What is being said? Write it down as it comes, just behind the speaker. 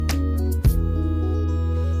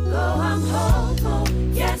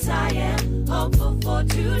for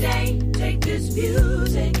today. Take this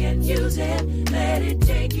music and use it. Let it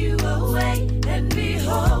take you away. And be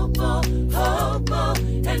hopeful, hopeful,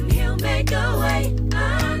 and he'll make a way.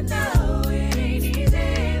 I know it ain't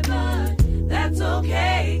easy, but that's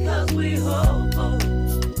okay, 'cause we hopeful.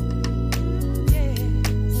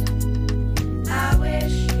 I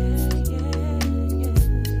wish.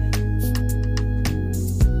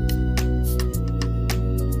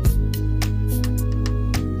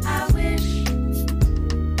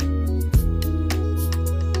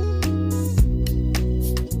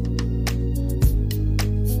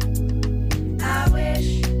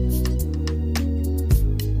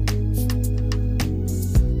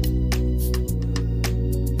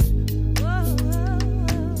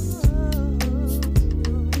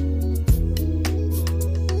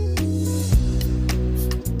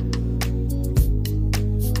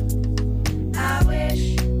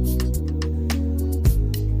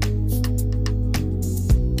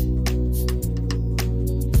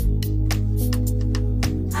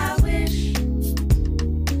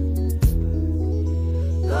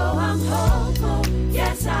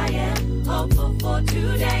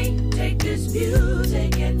 Today, take this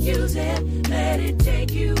music and use it. Let it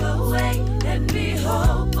take you away. And be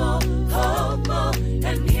hopeful, hopeful,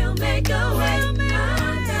 and he'll make a way.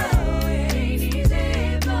 I know it ain't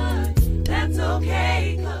easy, but that's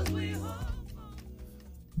okay, 'cause we hopeful.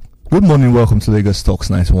 Good morning, welcome to Lagos Talks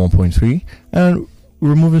 91.3, and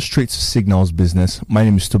we're moving straight to Signals Business. My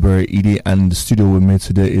name is Tobere Ide, and the studio with me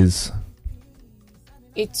today is...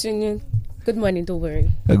 It's Good morning, don't worry.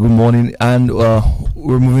 Good morning, and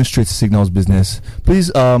we're moving straight to Signals Business.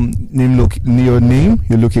 Please name your name,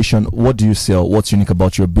 your location, what do you sell, what's unique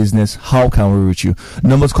about your business, how can we reach you?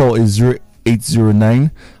 Number to call is 0809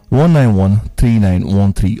 191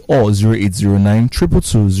 3913 or 0809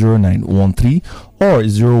 222 0913 or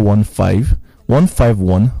 015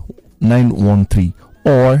 151 913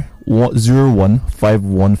 or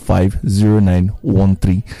 01515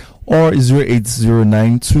 0913 or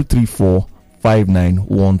 0809 234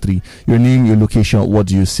 5913. Your name, your location, what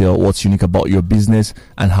do you sell, what's unique about your business,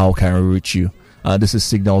 and how can we reach you? This is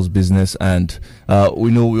Signals Business, and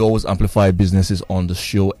we know we always amplify businesses on the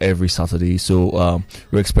show every Saturday, so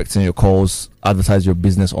we're expecting your calls. Advertise your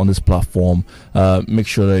business on this platform. Make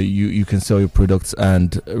sure that you can sell your products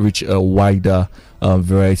and reach a wider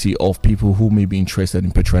variety of people who may be interested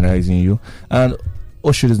in patronizing you. And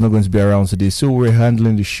Oshud is not going to be around today, so we're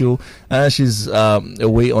handling the show. She's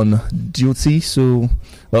away on duty, so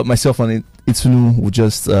myself and Itunu will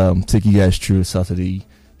just take you guys through Saturday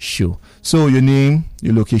show. So your name,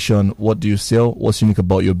 your location, what do you sell, what's unique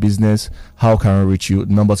about your business, how can we reach you?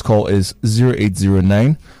 The number to call is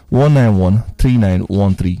 0809 191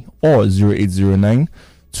 3913 or 0809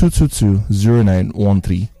 222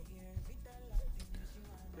 0913.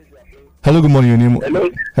 Hello, good morning, your name.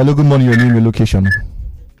 Hello, good morning, your name, your location.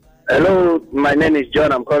 Hello, my name is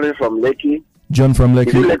John. I'm calling from Lekki. John from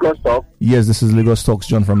Lekki. Is it Lagos Talk? Yes, this is Lagos Talks.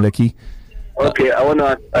 John from Lekki. Okay, I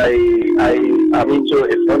wanna. I am into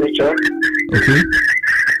a furniture. Okay.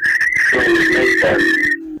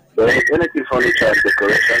 So anything furniture and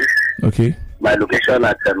decoration. Okay. My location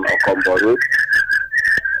at Okombo Road.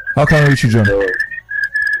 How can we reach you, John?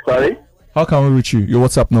 Sorry. How can we reach you? Your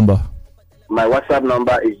WhatsApp number. My WhatsApp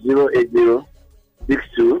number is 080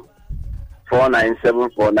 62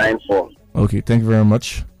 497494. Okay, thank you very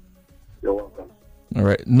much. You're welcome. All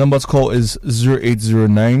right, number to call is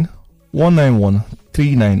 0809 191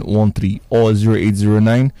 3913 or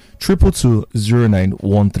 0809 222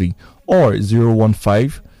 0913 or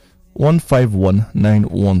 015 151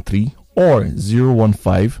 913 or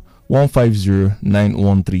 015 150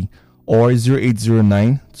 913 or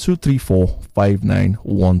 0809 234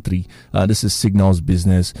 5913. This is Signals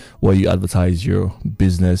Business, where you advertise your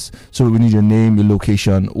business. So we need your name, your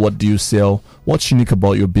location, what do you sell, what's unique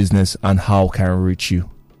about your business, and how can we reach you?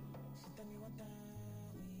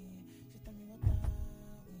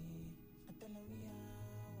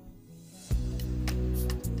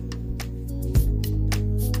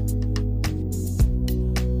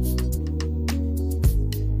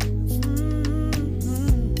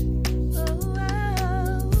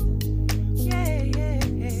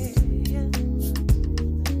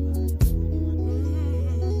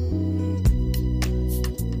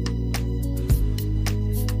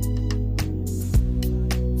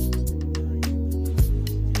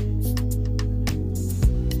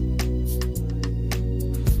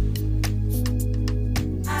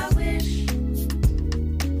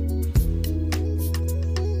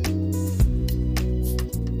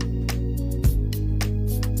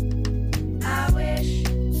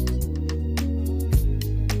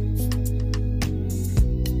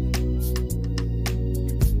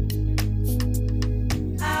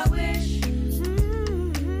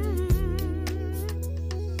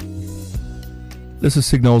 This is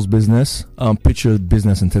Signals Business. Pitch your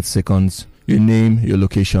business in 30 seconds. Your name, your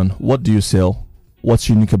location. What do you sell? What's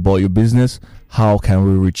unique about your business? How can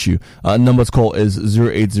we reach you? Number to call is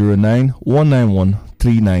 0809 191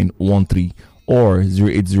 3913 or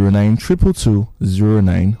 0809 222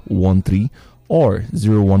 0913 or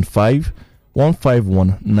 015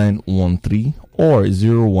 151 913 or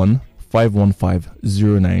 01 515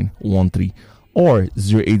 0913 or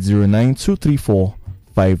 0809 234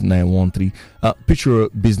 5913. Picture your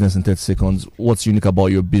business in 30 seconds. What's unique about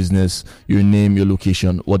your business? Your name, your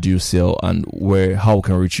location, what do you sell, and how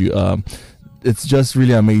can I reach you? It's just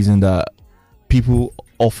really amazing that people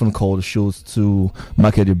often call the shows to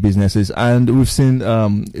market your businesses, and we've seen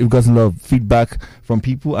we've gotten a lot of feedback from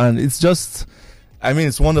people, and it's just, I mean,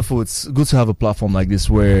 it's wonderful. It's good to have a platform like this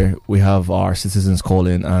where we have our citizens call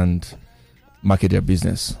in and market their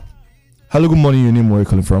business. Hello, good morning. Your name, where are you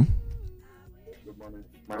calling from?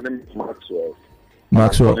 My name is Maxwell.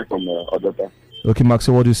 Maxwell. I'm calling from Odetta. Okay,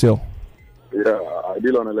 Maxwell, what do you sell? Yeah, I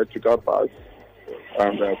deal on electrical parts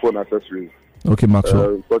and phone accessories. Okay,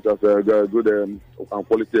 Maxwell. Such as good and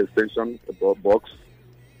quality extension box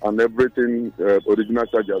and everything, original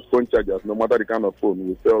chargers, phone chargers, no matter the kind of phone.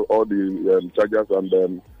 We sell all the chargers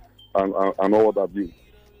and all that you.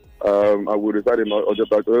 I will reside in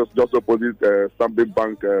Ojota, just opposite Stanbic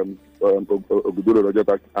Bank, Ogudulo,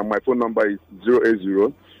 Ojota, and my phone number is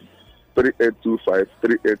 080 3825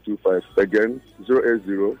 3825. Again,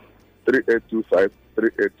 080 3825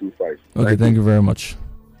 3825. Okay, thank you very much.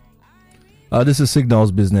 This is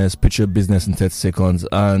Signals Business. Picture business in 30 seconds,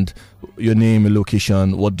 and your name, your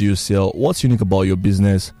location, what do you sell, what's unique about your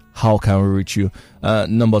business, how can we reach you?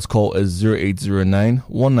 Number to call is 0809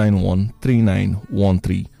 191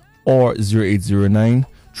 3913 or 0809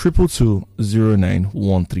 222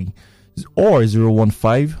 0913 or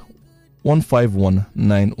 015 151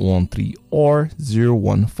 913 or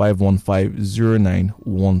 01 515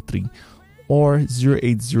 0913 or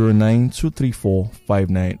 0809 234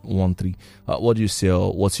 5913. What do you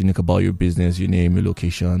sell? What's unique about your business? Your name, your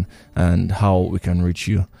location, and how we can reach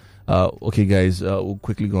you. Okay, guys, we'll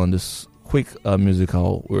quickly go on this quick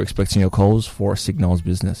musical. We're expecting your calls for Signals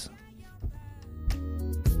Business.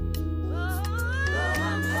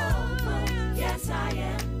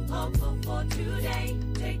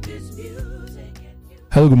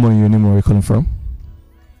 Hello, good morning. Your name, where are you calling from?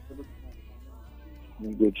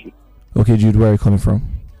 Good. Okay, Jude, where are you calling from?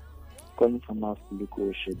 Calling from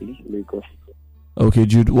Lagos. Okay,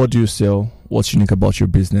 Jude, what do you sell? What's unique about your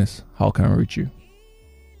business? How can I reach you?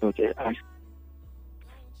 Okay, I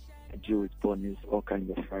deal with ponies, all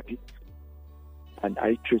kinds of rabbits, and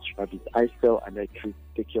I treat rabbits. I sell and I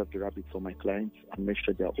take care of the rabbits for my clients and make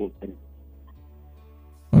sure they're open.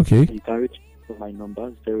 Okay. You can reach my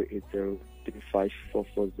number 080 35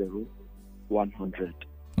 440 100.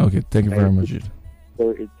 Okay, thank you very much, Jude.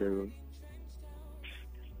 080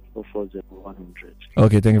 440 100.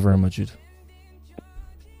 Okay, thank you very much, Jude.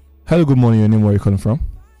 Hello, good morning. Your name, where are you calling from?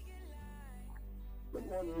 Good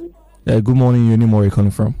morning. Good morning. Your name, where are you calling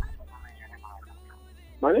from?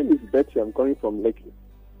 My name is Betty. I'm calling from Lekki.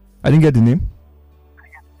 I didn't get the name.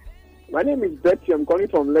 My name is Betty. I'm calling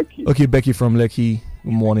from Lekki. Okay, Becky from Lekki.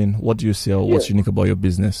 Good morning. What do you sell? What's unique about your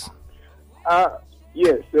business?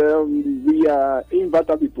 Yes, we are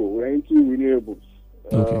inverter people. We're into renewables,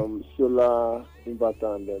 solar,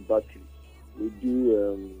 inverter, and batteries. We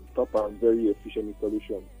do top and very efficient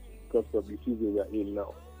installations because of the season we are in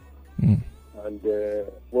now. And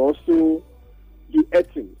we also do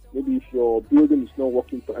earthing. Maybe if your building is not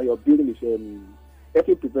working, your building is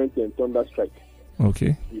earthing prevents thunder strike.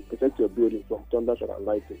 Okay. You protect your building from thunder strike and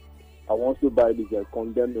lightning. I want to buy these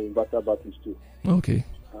condemned inverter batteries too. Okay.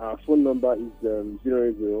 Our phone number is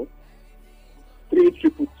 00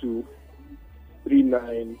 3222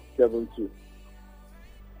 3972.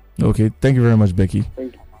 Okay, thank you very much, Becky.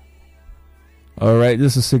 Thank you. All right,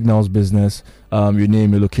 this is Signals Business. Your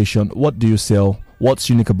name, your location, what do you sell? What's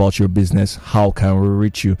unique about your business? How can we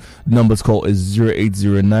reach you? The number's call is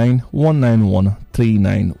 0809 191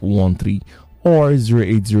 3913 or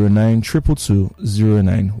 0809 222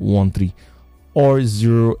 0913 or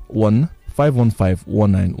 01 515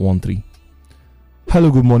 1913. Hello,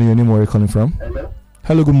 good morning. Your name, where are you calling from?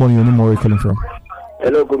 Hello, good morning. Your name, where are you calling from?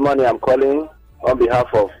 Hello, good morning. I'm calling on behalf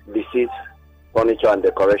of Visit Furniture and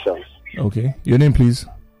Decorations. Okay. Your name, please?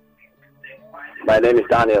 My name is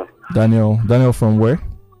Daniel. Daniel from where?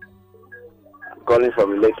 I'm calling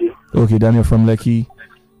from Lekki. Okay, Daniel from Lekki.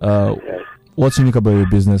 Yes. What's unique about your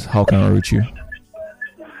business? How can I reach you?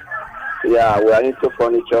 Yeah, we are into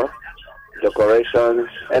furniture, decorations,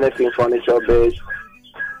 anything furniture based,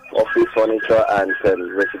 office furniture and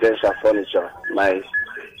residential furniture. My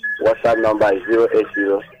WhatsApp number is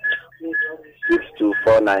 080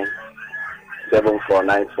 6249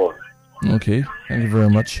 7494. Okay, thank you very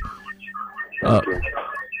much. Thank you.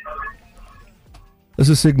 This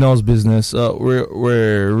is Signals Business.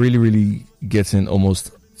 We're really getting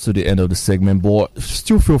almost to the end of the segment, but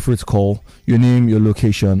still feel free to call. Your name, your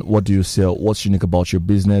location, what do you sell, what's unique about your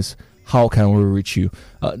business, how can we reach you?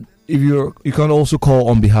 If you can also call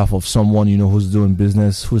on behalf of someone you know who's doing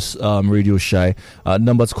business, who's radio shy.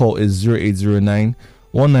 Number to call is 0809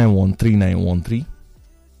 191 3913.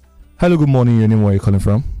 Hello, good morning. Your name, where are you calling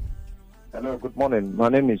from? Hello, good morning. My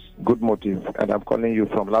name is Good Motive, and I'm calling you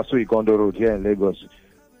from Lasso Igondo Road here in Lagos.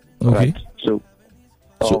 Okay. Right. So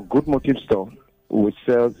Good Motive store, we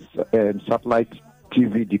sell satellite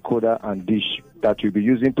TV decoder and dish that you'll be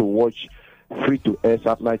using to watch free-to-air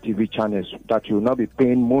satellite TV channels that you will not be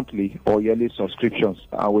paying monthly or yearly subscriptions.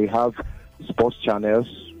 And we have sports channels,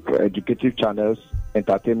 educative channels,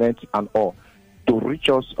 entertainment, and all. To reach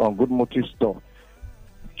us on Good Motive store,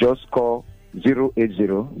 just call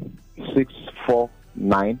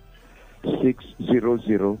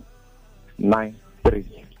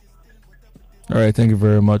 080-649-60093. All right, thank you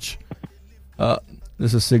very much.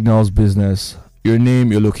 This is Signals Business. Your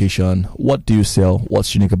name, your location, what do you sell,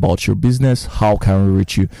 what's unique about your business, how can we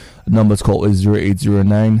reach you? The number to call is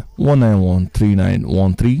 0809 191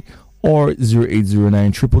 3913 or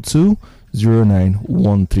 0809 222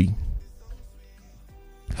 0913.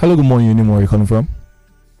 Hello, good morning. Your name, where are you calling from?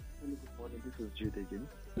 Good morning, this is Jude again.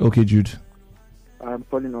 Okay, Jude. I'm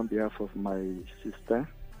calling on behalf of my sister.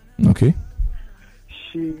 Okay.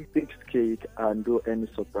 She bakes cake and do any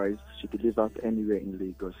surprise. She delivers anywhere in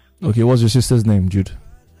Lagos. Okay, what's your sister's name, Jude?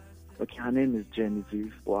 Okay, her name is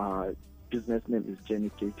Genevieve, or her business name is Jenny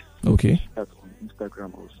Cakes. Okay. That's on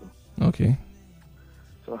Instagram also. Okay.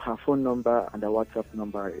 So her phone number and her WhatsApp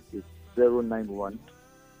number is 091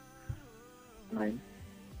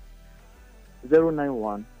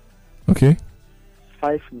 Okay.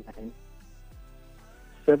 59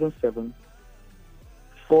 77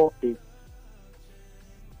 48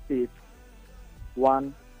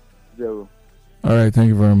 810. All right, thank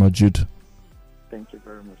you very much, Jude. Thank you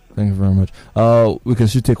very much, sir. Thank you very much. We can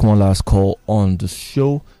still take one last call on the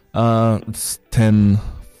show. It's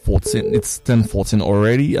 10:14. It's 10:14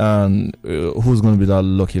 already, and who's going to be that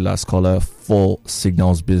lucky last caller for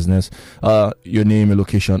Signals Business? Your name, your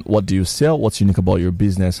location, what do you sell, what's unique about your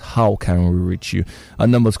business, how can we reach you? Our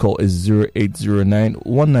number to call is 0809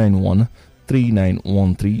 191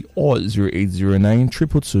 3913 or 0809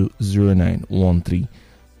 222 0913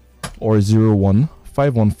 or 01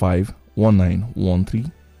 515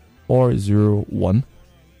 1913 or 01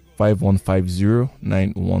 5150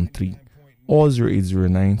 913 or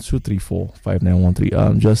 0809 234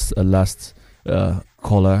 5913. Just a last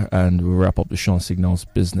caller and we'll wrap up the show on Signals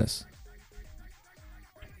Business.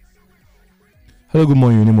 Hello, good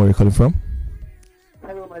morning. Your name, where are you calling from?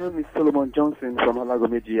 Hello, my name is Solomon Johnson from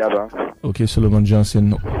Alagomeji, Yaba. Okay, Solomon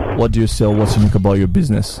Johnson, what do you sell? What's unique about your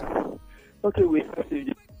business? Okay,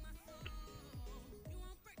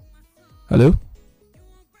 Hello?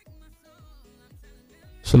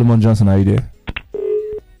 Solomon Johnson, are you there?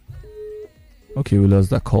 Okay, we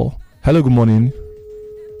lost that call. Hello, good morning.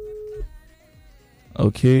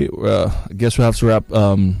 Okay, I guess we have to wrap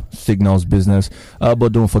Signals Business,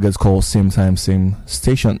 but don't forget to call same time, same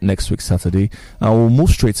station next week, Saturday, and we'll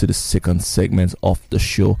move straight to the second segment of the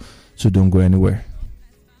show, so don't go anywhere.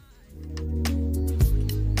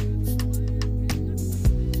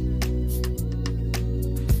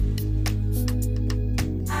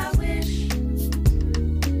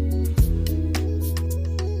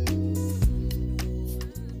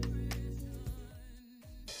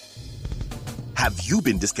 Have you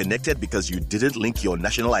been disconnected because you didn't link your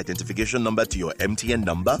national identification number to your MTN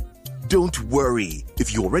number? Don't worry.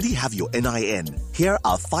 If you already have your NIN, here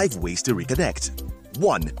are 5 ways to reconnect.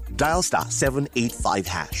 1. Dial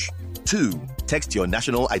 *785#. 2. Text your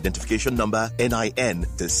national identification number NIN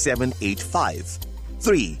to 785.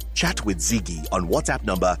 3. Chat with Ziggy on WhatsApp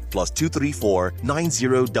number +234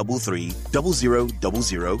 9033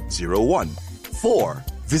 000001. 4.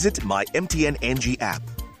 Visit my MTN NG app.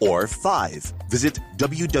 Or 5. Visit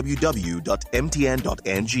www.mtn.ng.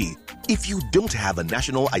 If you don't have a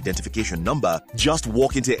national identification number, just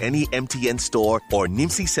walk into any MTN store or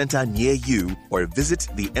NIMSI center near you or visit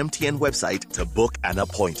the MTN website to book an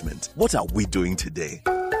appointment. What are we doing today?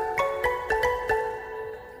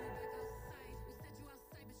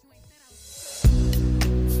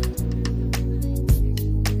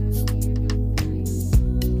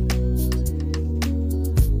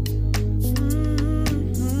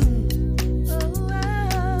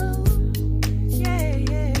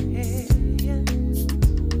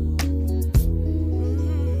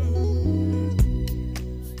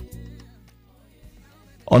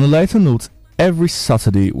 On a lighter note, every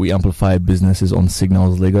Saturday we amplify businesses on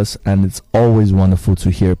Signals Lagos, and it's always wonderful to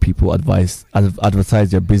hear people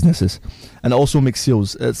advertise their businesses and also make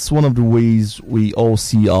sales. It's one of the ways we all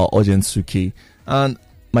see our audience suki. And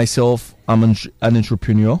myself, I'm an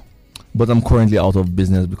entrepreneur, but I'm currently out of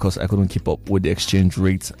business because I couldn't keep up with the exchange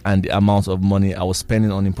rate and the amount of money I was spending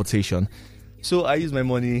on importation. So I use my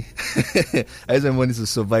money to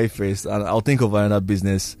survive first, and I'll think of another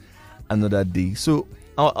business another day. So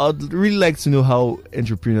I'd really like to know how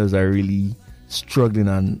entrepreneurs are really struggling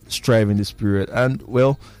and striving this period. And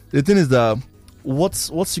well, the thing is that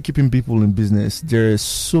what's keeping people in business? There are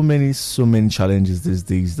so many challenges these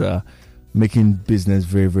days that are making business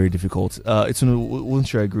very, very difficult.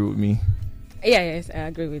 Wouldn't you agree with me? Yes, I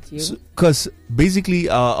agree with you. Because basically,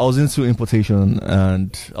 I was into importation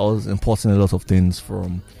and I was importing a lot of things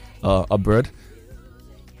from abroad.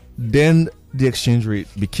 Then the exchange rate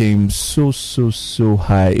became so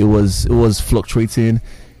high. It was fluctuating.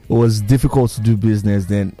 It was difficult to do business.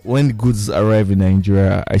 Then when the goods arrive in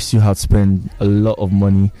Nigeria, I still had to spend a lot of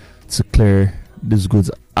money to clear these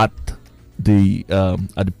goods at the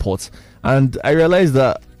port. And I realized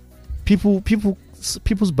that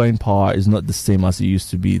people's buying power is not the same as it used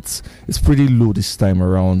to be. It's pretty low this time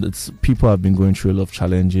around. People have been going through a lot of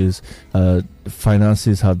challenges.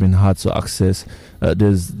 Finances have been hard to access.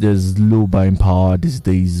 There's low buying power these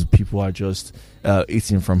days. People are just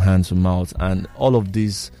eating from hand to mouth, and all of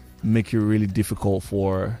these make it really difficult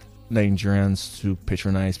for Nigerians to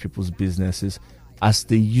patronize people's businesses as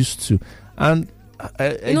they used to. And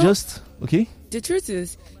okay. The truth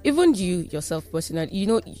is, even you yourself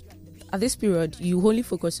personally, at this period, you only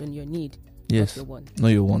focus on your need. Yes. Not your want. Not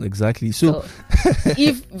your want, exactly. So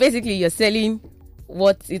if basically you're selling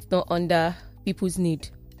what is not under people's need,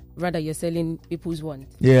 rather you're selling people's want.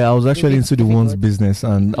 Yeah, I was actually into the one's business,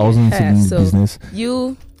 and I wasn't into the business.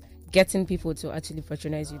 You getting people to actually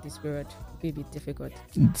patronize you this period will be a bit difficult.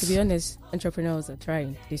 To be honest, entrepreneurs are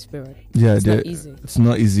trying this period. Yeah, it's not easy. It's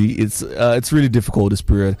not easy. It's really difficult this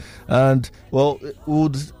period. And well, we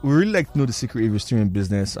really like to know the secret if you're still in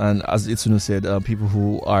business. And as Itunu said, people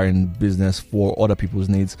who are in business for other people's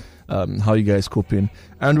needs, how you guys coping.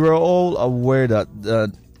 And we're all aware that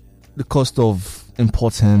the cost of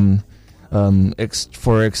importing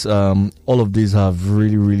forex, all of these have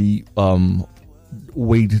really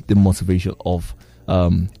weighed the motivation of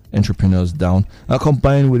entrepreneurs down,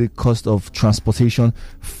 combined with the cost of transportation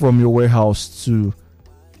from your warehouse to.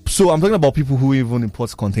 So I'm talking about people who even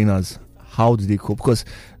import containers. How do they cope? Because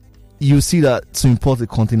you see that to import a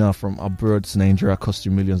container from abroad to Nigeria costs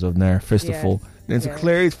you millions of naira, first of all. Then to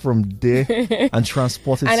clear it from there and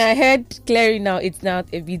transport it. And I heard clearing now, it's now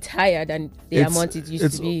a bit higher than the amount it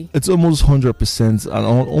used to be. It's almost 100% and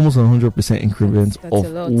almost 100% increment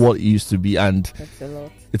of what it used to be. And that's a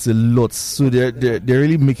lot. It's a lot. So they're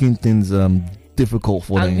really making things difficult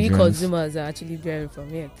for and Nigerians. And we consumers are actually bearing from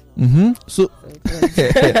it. Mm-hmm. So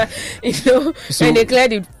when they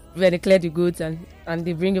clear the goods and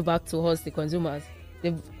they bring it back to us, the consumers,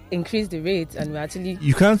 they increase the rate, and we actually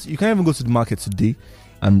you can't even go to the market today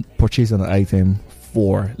and purchase an item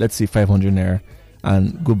for, let's say, 500 naira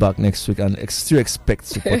and go back next week and still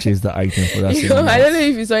expect to purchase the item for that same amount. I don't know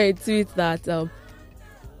if you saw a tweet that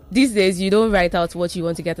these days you don't write out what you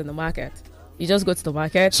want to get in the market. You just go to the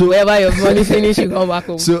market. So wherever your money finish, you come back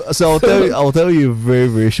home. So I'll tell you a very,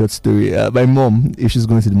 very short story. My mom, if she's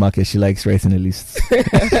going to the market, she likes writing a list.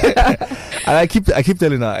 And I keep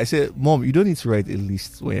telling her, I say, Mom, you don't need to write a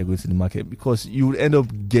list when you're going to the market, because you will end up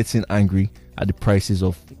getting angry at the prices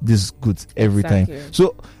of these goods every time.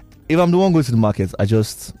 So if I'm the one going to the market, I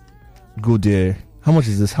just go there. How much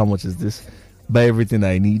is this? How much is this? Buy everything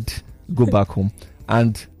I need. Go back home.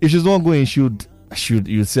 And if she's the one going, you'd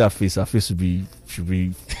see her face. Her face should be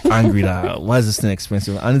angry that why is this thing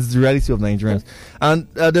expensive? And it's the reality of Nigerians. And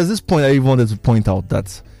there's this point I wanted to point out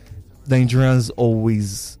that Nigerians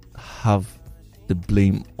always have the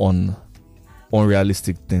blame on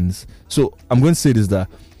unrealistic things. So I'm going to say this, that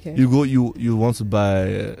you want to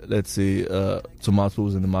buy let's say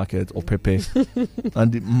tomatoes in the market or pepper,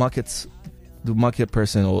 and the market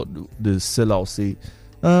person or the seller will say,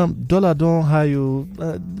 dollar don't hire you.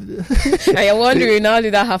 And you're wondering how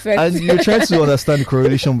did that happen? And you're trying to understand the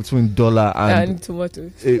correlation between dollar and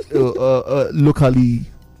tomatoes. Locally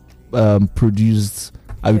produced,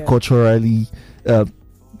 agriculturally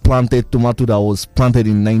planted tomato that was planted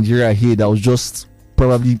in Nigeria here, that was just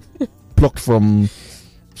probably plucked from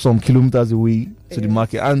some kilometers away to the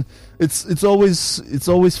market. And it's always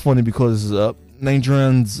funny because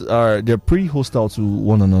Nigerians they're pretty hostile to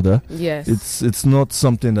one another. Yes, it's not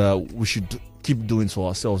something that we should keep doing to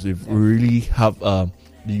ourselves. If we really have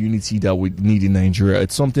the unity that we need in Nigeria.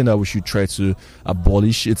 It's something that we should try to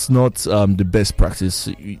abolish. It's not the best practice.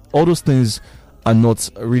 All those things are not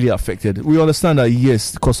really affected. We understand that,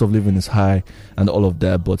 yes, the cost of living is high and all of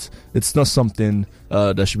that, but it's not something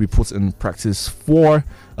that should be put in practice for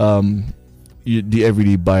the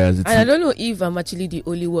everyday buyers. And I don't know if I'm actually the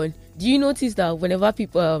only one. Do you notice that whenever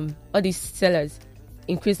people, all these sellers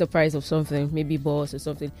increase the price of something, maybe balls or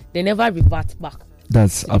something, they never revert back?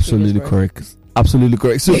 That's absolutely correct. Absolutely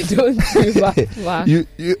correct. So they don't revert back.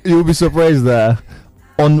 You'll be surprised that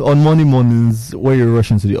on Monday mornings when you're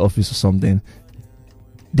rushing to the office or something,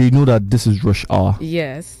 they know that this is rush hour.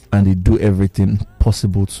 Yes. And they do everything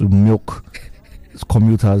possible to milk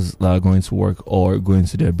commuters that are going to work or going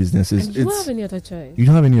to their businesses. And you don't have any other choice. You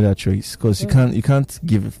don't have any other choice because you can't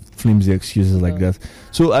give flimsy excuses like that.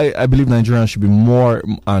 So I believe Nigerians should be more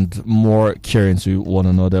and more caring to one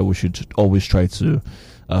another. We should always try to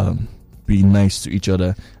be nice to each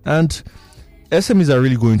other. And SMEs are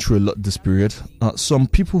really going through a lot this period. Some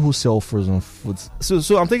people who sell frozen foods.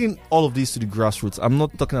 So I'm taking all of these to the grassroots. I'm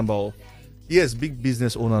not talking about, yes, big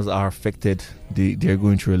business owners are affected. They're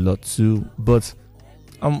going through a lot too. But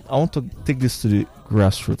I want to take this to the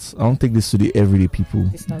grassroots. I want to take this to the everyday people.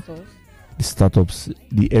 The startups,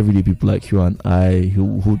 the everyday people like you and I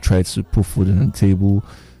who try to put food on the table,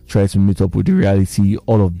 try to meet up with the reality,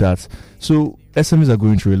 all of that. So SMEs are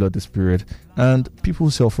going through a lot this period, and people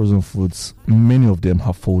who sell frozen foods, many of them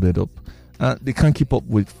have folded up. They can't keep up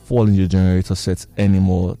with falling your generator sets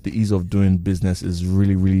anymore. The ease of doing business is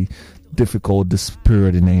really, really difficult this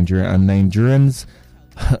period in Nigeria, and Nigerians,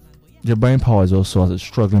 their buying power is also at a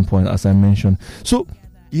struggling point, as I mentioned. So,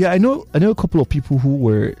 yeah, I know a couple of people who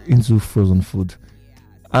were into frozen food,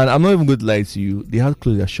 and I'm not even going to lie to you, they had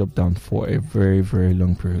closed their shop down for a very, very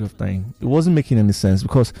long period of time. It wasn't making any sense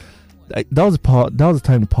because that was the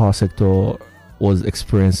time the power sector was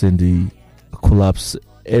experiencing the collapse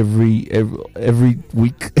every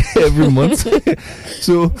week, every month.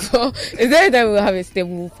 so is there that we'll have a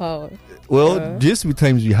stable power? Well, there used to be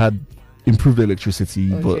times we had improved electricity,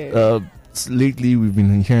 but lately we've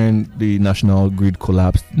been hearing the national grid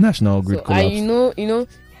collapse.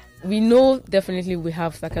 We know definitely we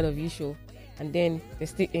have that kind of issue, and then they're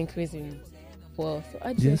still increasing. Well, so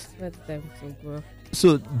I just let them grow.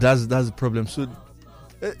 So that's the problem. So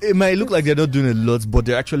it might look like they're not doing a lot, but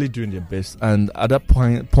they're actually doing their best. And at that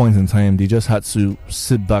point in time, they just had to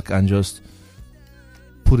sit back and just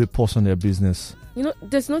put a pause on their business.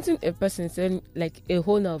 There's nothing a person saying, like a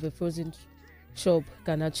owner of a frozen shop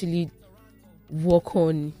can actually work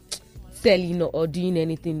on selling or doing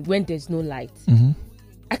anything when there's no light. Mm-hmm.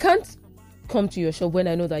 I can't come to your shop when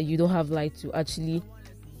I know that you don't have light to actually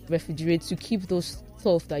refrigerate, to keep those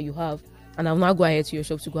stuff that you have, and I'll now go ahead to your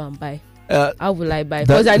shop to go and buy. How will I buy?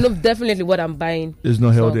 Because I know definitely what I'm buying is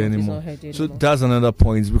not healthy anymore. So that's another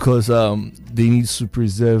point, because they need to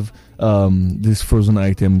preserve these frozen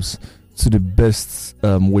items to the best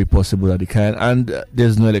way possible that they can, and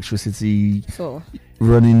there's no electricity. So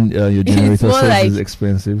running your generator is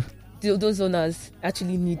expensive. Those owners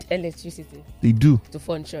actually need electricity. They do to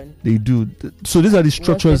function. They do. So these are the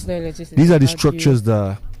structures. These are the structures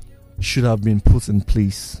that should have been put in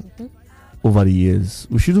place over the years.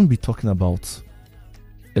 We shouldn't be talking about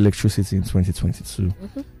electricity in 2022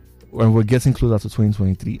 when we're getting closer to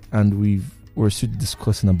 2023, and we're still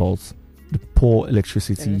discussing about the poor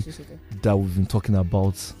electricity that we've been talking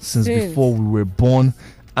about since before we were born,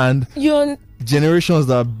 and generations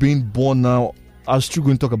that are being born now are still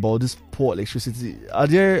going to talk about this poor electricity. Are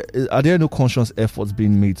there no conscious efforts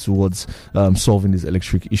being made towards solving these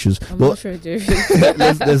electric issues? I'm not sure there is.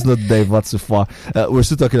 let's not divert too far. We're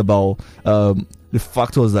still talking about the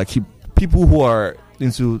factors that keep people who are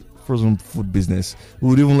into frozen food business. We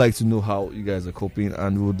would even like to know how you guys are coping,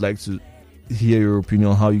 and we would like to hear your opinion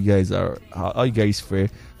on how you guys are, how you guys fare.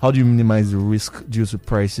 How do you minimize the risk due to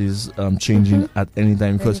prices changing at any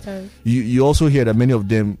time? Because you also hear that many of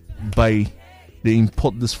them they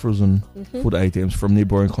import these frozen food items from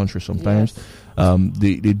neighboring countries sometimes.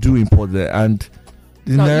 They do import that, and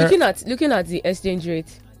now, looking at the exchange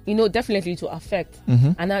rate, definitely to affect.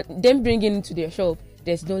 And then bringing into their shop,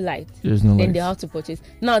 there's no light. Then they have to purchase.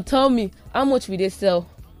 Now tell me, how much will they sell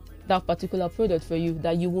that particular product for you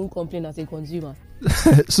that you won't complain as a consumer?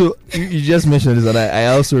 So you just mentioned this, and I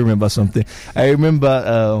also remember something. I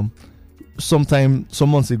remember some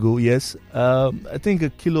months ago, I think a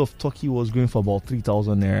kilo of turkey was going for about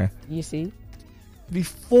 3,000 naira. You see,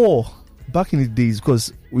 before, back in the days,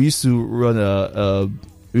 because we used to run a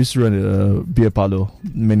beer parlor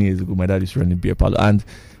many years ago. My dad used to run a beer parlor, and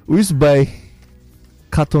we used to buy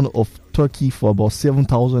carton of turkey for about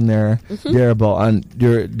 7,000 naira, thereabout, and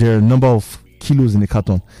there are a number of kilos in the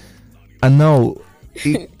carton. And now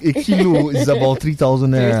a kilo is about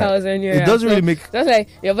 3,000 naira. 3,000 naira. It doesn't really make. That's like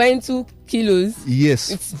you're buying 2 kilos. Yes.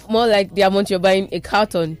 It's more like the amount you're buying a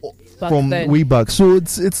carton from then. Way back. So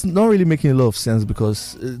it's not really making a lot of sense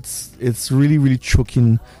because it's really, really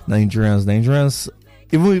choking Nigerians. Nigerians,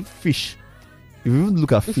 even with fish. If you even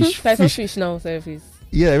look at fish, fish now service.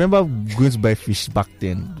 Yeah, I remember going to buy fish back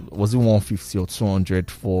then. Was it 150 or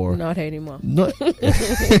 200 for? Not anymore. No,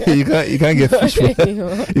 you can't get fish.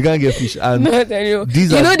 You can't get fish. And not anymore.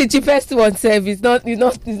 The cheapest one service.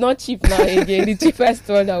 It's not cheap now again. The cheapest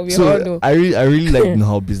one that we all know. I really like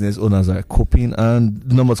how business owners are coping. And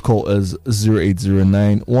the number to call is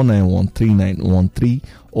 0809 191 3913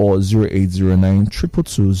 or 0809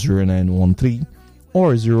 222 0913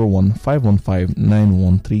 or 01515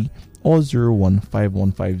 913. or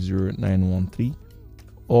 015150913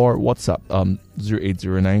 or WhatsApp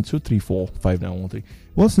 0809-234-5913.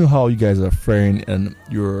 Want to know how you guys are faring and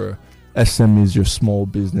your SMEs, your small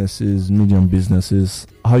businesses, medium businesses,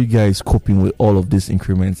 how you guys coping with all of these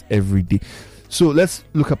increments every day. So let's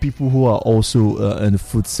look at people who are also in the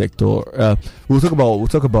food sector. We'll talk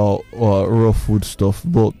about raw food stuff,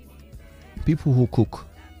 but people who cook,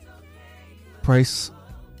 prices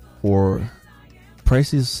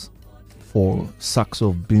for sacks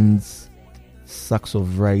of beans, sacks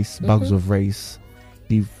of rice, bags of rice,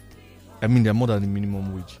 they're more than the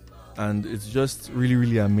minimum wage, and it's just really,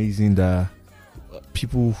 really amazing that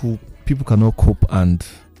people cannot cope. And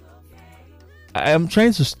I am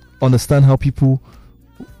trying to understand how people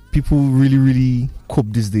really, really cope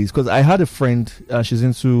these days. Because I had a friend, she's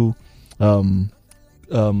into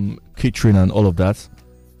catering and all of that,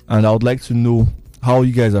 and I would like to know how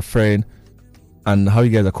you guys are faring and how you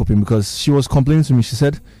guys are coping, because she was complaining to me. She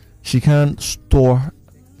said she can't store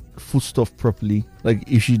foodstuff properly. Like,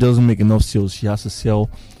 if she doesn't make enough sales, she has to sell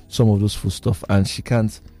some of those foodstuff, and she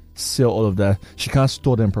can't sell all of that. She can't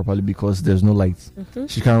store them properly because there's no lights.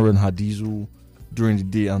 She can't run her diesel during the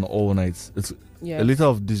day and all night. A liter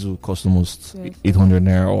of diesel costs almost 800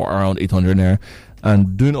 naira or around 800 naira,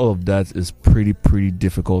 and doing all of that is pretty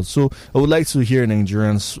difficult. So I would like to hear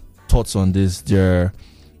Nigerians' thoughts on this, their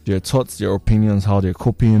thoughts, their opinions, how they're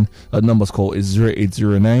coping. Numbers call is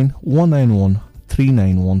 0809 191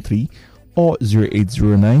 3913 or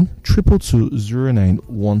 0809 222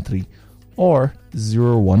 0913 or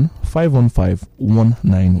 01515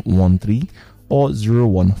 1913 or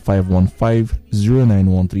 01515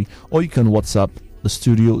 0913, or you can WhatsApp the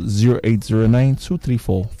studio 0809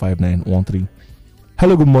 234 5913.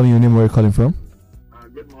 Hello, good morning. Your name, where are you calling from?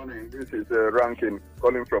 Good morning. This is Rankin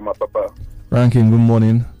calling from Apapa. Rankin, good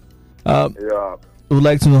morning. I would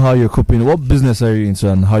like to know how you're coping. What business are you into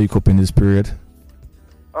and how you coping this period?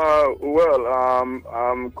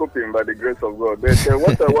 I'm coping by the grace of God. But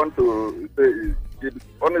what I want to say is,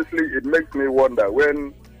 it makes me wonder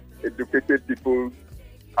when educated people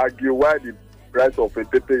argue why the price of a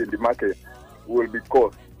pepper in the market will be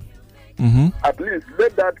cost. At least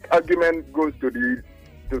let that argument go to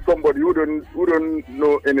somebody who don't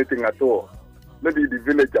know anything at all. Maybe the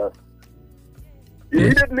villagers.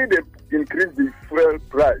 Immediately they increase the fuel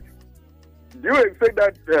price. Do you expect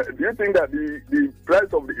that? Do you think that the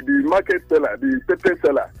price of the market seller, the pepper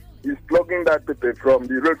seller, is plugging that pepper from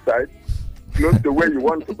the roadside close to where you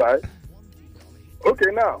want to buy?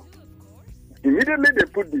 Okay, now immediately they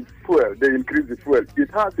put the fuel, they increase the fuel.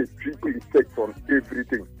 It has a trickle effect on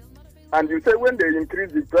everything. And you say when they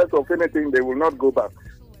increase the price of anything, they will not go back.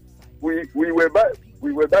 We were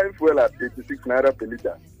buying fuel at 86 naira per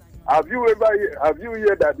liter. Have you heard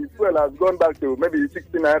that the fuel has gone back to maybe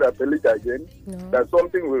 60 naira per liter again? No. That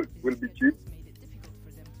something will be cheap.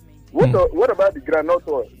 What about the groundnut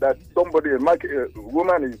oil that a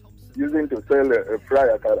woman is using to sell a fry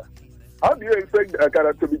akara? How do you expect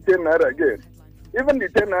akara to be 10 naira again? Even the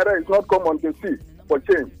 10 naira is not common to see for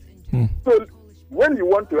change. So when you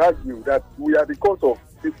want to argue that we are the cause of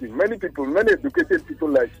this thing, many educated people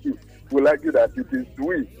like you will argue that it is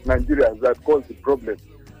we Nigerians that cause the problem.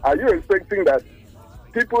 Are you expecting that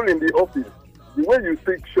people in the office, the way you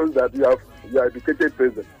speak shows that you are educated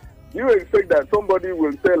person? You expect that somebody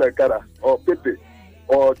will sell a akara or pepper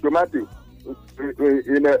or tomato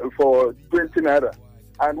for 20 naira,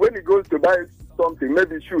 and when he goes to buy something,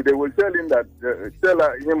 maybe shoe, they will tell him that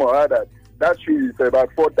him or her that shoe is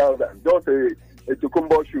about 4,000, just a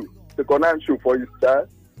Tukumbo shoe, the Conan shoe for his child.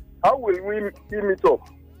 How will we team it up?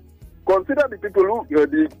 Consider the people who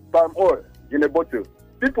the palm oil in a bottle.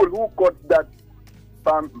 People who cut that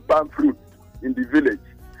palm fruit in the village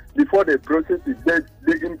before they process it, they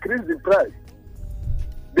increase the price.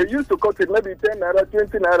 They used to cut it maybe 10 naira,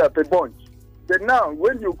 20 naira per bunch. But now,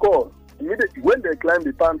 when you call, immediately when they climb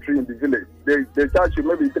the palm tree in the village, they charge you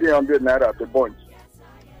maybe 300 naira per bunch.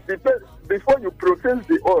 Before you process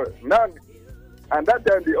the oil, now, and that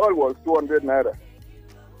time the oil was 200 naira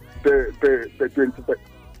per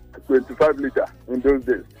 25 liter in those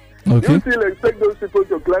days. Okay. You still expect those people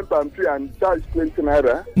to climb palm tree and charge 20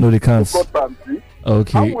 naira? No, they can't. To cut palm tree?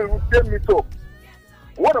 Okay. How will they meet up?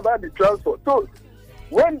 What about the transport? So,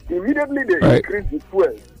 when immediately they increase the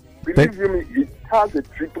fuel, believe me, it has a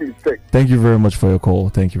triple effect. Thank you very much for your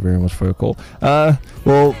call.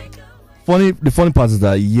 Well, the funny part is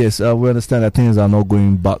that yes, we understand that things are not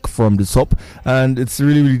going back from the top, and it's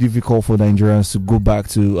really, really difficult for Nigerians to go back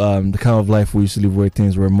to the kind of life we used to live where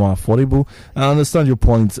things were more affordable. I understand your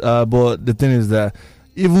point, but the thing is that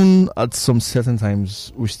even at some certain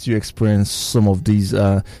times, we still experience some of these,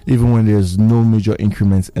 even when there's no major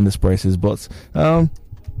increments in these prices. But I'm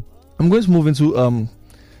going to move into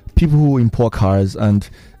people who import cars, and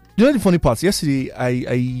you know the funny part. Yesterday,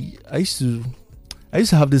 I used to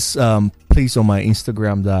have this place on my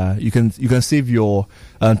Instagram that you can save your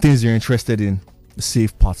things you're interested in, the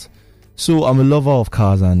save part. So I'm a lover of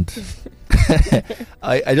cars, and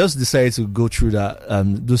I just decided to go through that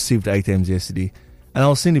those saved items yesterday, and I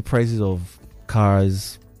was seeing the prices of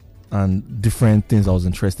cars and different things I was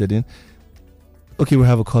interested in. Okay, we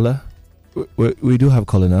have a caller. We do have a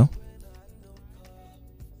caller now.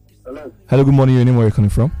 Hello, good morning. Your name, where are you calling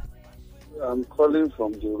from? I'm calling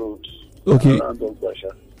from the road. Okay.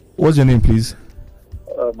 What's your name, please?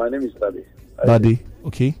 My name is Tadi. Tadi,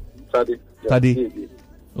 okay. Tadi. Tadi.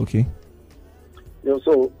 Okay. Yeah,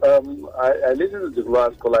 so I listened to the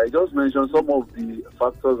last call. I just mentioned some of the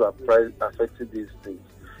factors that price affecting these things.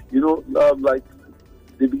 You know, like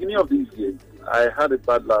the beginning of this year, I had a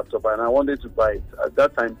bad laptop and I wanted to buy it. At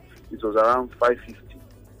that time, it was around 550.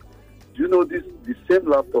 Do you know the same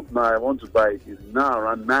laptop now I want to buy it is now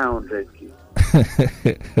around 900k.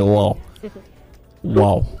 Wow.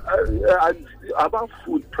 Wow. About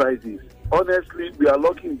food prices, honestly, we are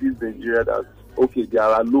lucky in this Nigeria that okay, there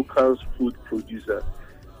are local food producers.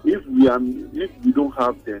 If we don't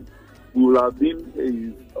have them, we will have been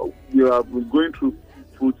we're going through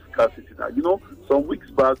food scarcity now. You know, some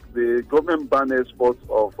weeks back, the government banned exports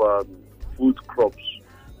of food crops.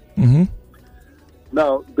 Mm-hmm.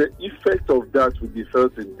 Now, the effect of that will be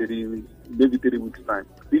felt in maybe 3 weeks' time.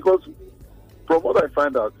 Because from what I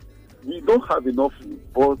find out, we don't have enough food.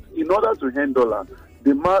 But in order to handle that,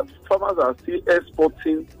 the farmers are still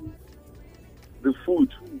exporting the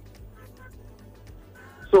food.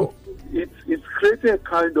 So it's creating a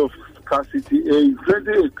kind of scarcity,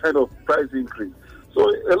 creating a kind of price increase. So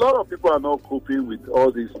a lot of people are not coping with all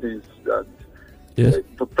these things. That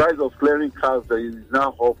the price of clearing cars is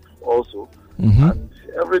now up also. Mm-hmm. And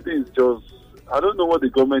everything is just, I don't know what the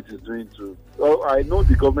government is doing I know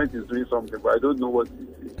the government is doing something, but I don't know what it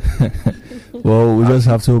is. Well, we just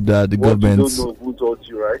have to hope that the government... You don't know who taught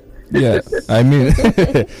you, right? Yeah, I mean,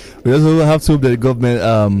 we also have to hope that the government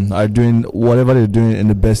are doing whatever they're doing in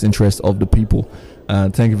the best interest of the people.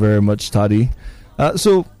 Thank you very much, Tadi.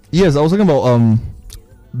 So, yes, I was talking about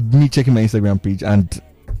me checking my Instagram page, and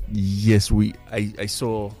yes, I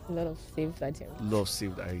saw a lot of saved items.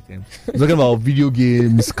 I was talking about video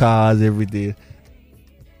games, cars, everything.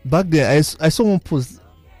 Back then, I saw one post.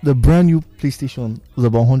 The brand new PlayStation was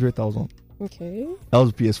about 100,000. Okay. That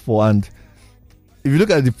was PS4, and if you look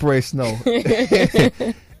at the price now,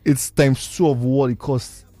 it's times 2 of what it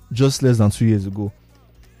cost just less than 2 years ago,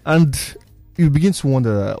 and you begin to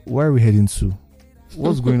wonder where are we heading to?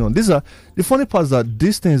 What's going on? The funny part is that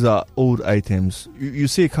these things are old items. You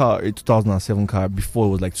see a 2007 car, before it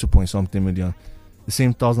was like 2.something million. The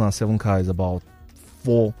same 2007 car is about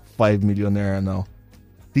 4-5 million naira now.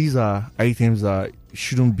 These are items that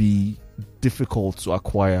shouldn't be difficult to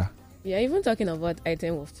acquire. Yeah, even talking about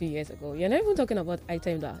item of 2 years ago. You're not even talking about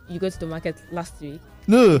item that you go to the market last week.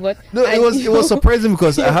 No, it was surprising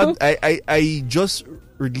because I just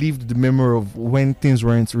relived the memory of when things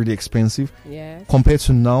weren't really expensive. Yes. Compared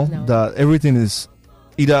to now that everything is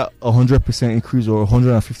either 100% increase or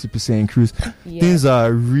 150% increase. Yes. Things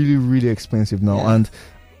are really, really expensive now. Yeah. And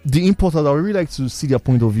the importers, I would really like to see their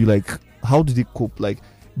point of view. Like, how do they cope? Like,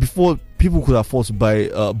 before, people could afford to buy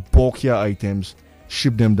bulkier items,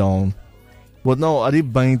 ship them down. But now, are they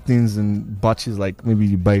buying things in batches? Like, maybe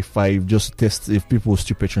you buy 5 just to test if people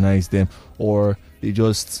still patronize them, or they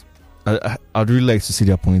just... I'd really like to see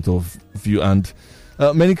their point of view. And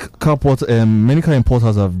many car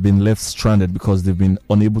importers have been left stranded because they've been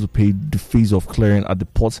unable to pay the fees of clearing at the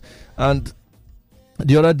port. And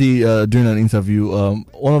The other day, during an interview,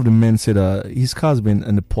 one of the men said his car's been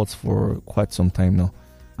in the ports for quite some time now,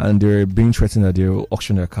 and they're being threatened that they'll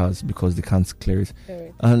auction their cars because they can't clear it.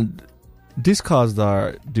 Right. And these cars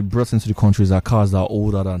that they brought into the countries are cars that are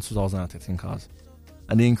older than 2013 cars.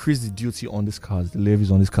 And they increased the duty on these cars, the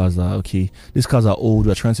levies on these cars that, okay, these cars are old,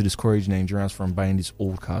 we're trying to discourage Nigerians from buying these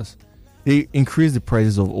old cars. They increased the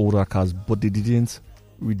prices of older cars, but they didn't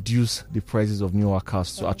reduce the prices of newer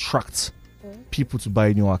cars to attract people to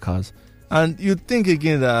buy newer cars. And you think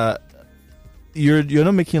again that you're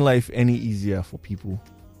not making life any easier for people.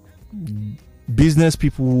 Business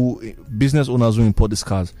owners who import these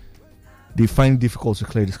cars, they find it difficult to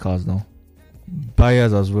clear these cars now.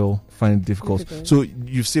 Buyers as well find it difficult. So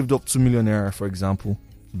you've saved up 2 million naira, for example,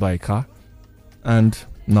 to buy a car, and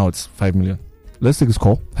now it's 5 million. Let's take this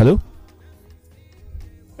call. Hello.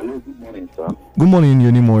 Hello, good morning, sir. Good morning.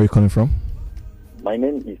 Your name, where are you calling from? My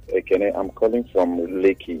name is Ekene. I'm calling from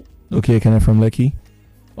Lekki. Okay, Ekene from Lekki.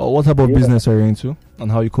 What type of business are you into, and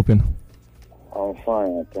how are you coping? I'm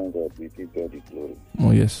fine. I thank God. We give God the glory.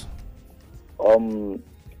 Oh, yes.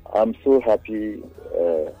 I'm so happy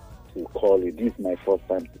to call you. This is my first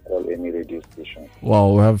time to call any radio station.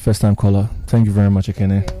 Wow, we have a first-time caller. Thank you very much,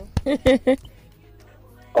 Ekene.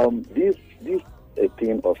 This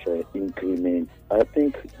thing of increment, I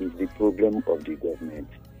think, is the problem of the government.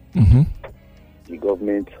 Mm-hmm. The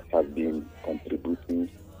government has been contributing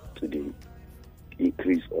to the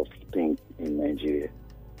increase of things in Nigeria.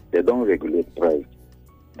 They don't regulate price.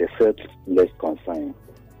 They felt less concerned.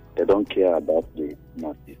 They don't care about the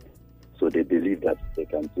masses. So they believe that they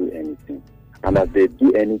can do anything. And as they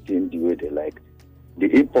do anything the way they like,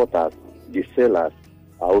 the importers, the sellers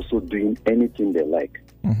are also doing anything they like.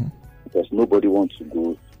 Mm-hmm. Because nobody wants to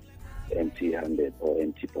go empty-handed or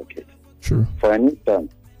empty pocket. Sure. For an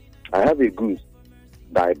instance, I have a goods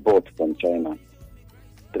that I bought from China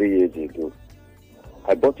 3 years ago.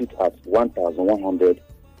 I bought it at 1,100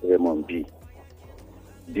 RMB.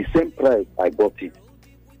 The same price I bought it,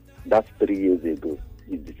 that's 3 years ago,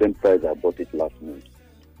 is the same price I bought it last month.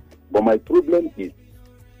 But my problem is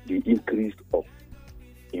the increase of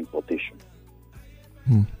importation.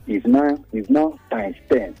 Is now times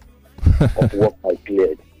 10 of what I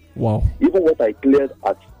cleared. Wow. Even what I cleared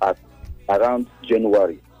at around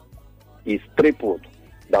January is tripled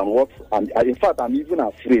than what, and in fact, I'm even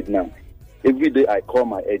afraid now. Every day I call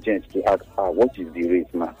my agent to ask, what is the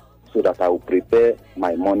rate now, so that I will prepare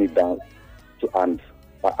my money down. And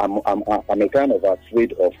I'm a kind of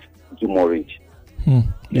afraid of demurrage.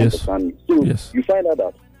 Yes. So yes. You find out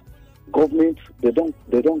that government, they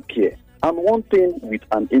don't care. And one thing with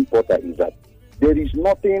an importer is that there is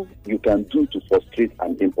nothing you can do to frustrate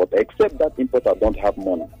an importer, except that importer don't have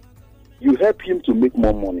money. You help him to make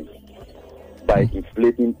more money by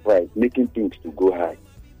inflating price, making things to go high.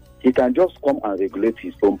 He can just come and regulate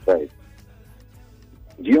his own price.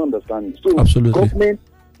 Do you understand? So absolutely. Government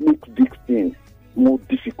makes these things more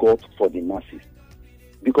difficult for the masses.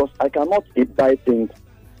 Because I cannot buy things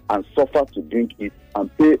and suffer to drink it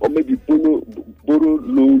and pay, or maybe borrow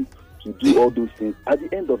loan to do all those things. At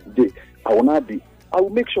the end of the day, I will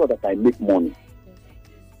make sure that I make money.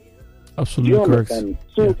 Absolutely correct.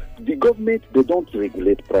 So the government, they don't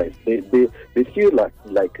regulate price. They feel like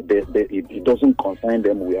it doesn't concern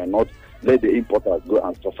them. We are not, let the importers go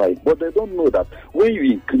and suffer it. But they don't know that when you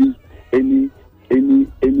increase any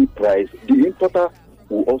price, the importer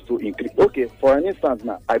will also increase. Okay, for an instance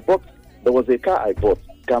now, there was a car I bought,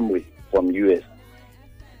 Camry, from US.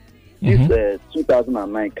 This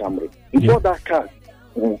 2009 Camry. Before that car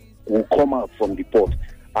will come out from the port,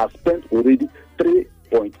 I spent already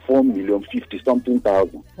 3.4 million, 50-something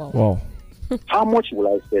thousand. Wow. How much will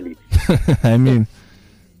I sell it? I mean,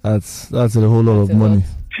 that's a whole lot of money.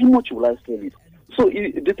 How much will I sell it? So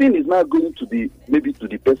the thing is not going to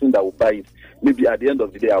the person that will buy it. Maybe at the end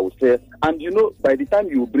of the day, I will sell. And by the time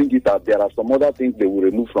you bring it out, there are some other things they will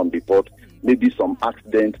remove from the port. Maybe some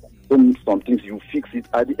accident, some things you fix it.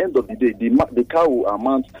 At the end of the day, the car will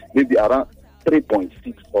amount maybe around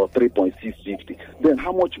 3.6 or 3.650. Then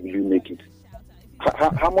how much will you make it?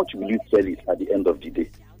 How much will you sell it at the end of the day?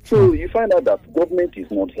 So you find out that government is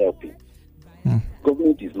not helping.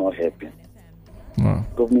 Government is not helping. Wow.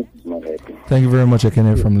 Government is not helping. Thank you very much,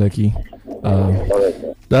 Ekene from Lekki.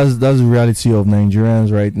 That's the reality of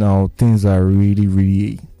Nigerians right now. Things are really,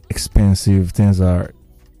 really expensive. Things are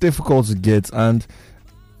difficult to get, and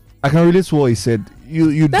I can relate to what he said.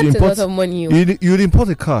 That's import, a lot of money. You'd import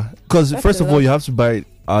a car because first of all you have to buy it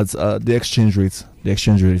at the exchange rate. The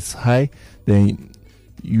exchange rate is high. Then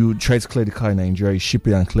you try to clear the car in Nigeria, you ship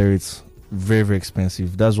it and clear it. Very, very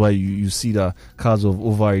expensive. That's why you see that cars of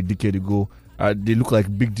over a decade ago they look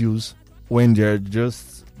like big deals when they're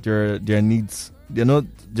just their needs. They're not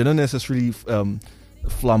necessarily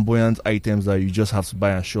flamboyant items that you just have to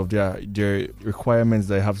buy and shove. They're requirements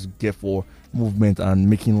that you have to get for movement and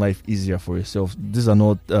making life easier for yourself. These are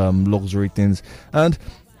not luxury things. And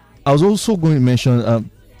I was also going to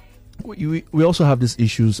mention we also have these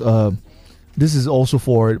issues. This is also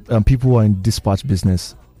for people who are in dispatch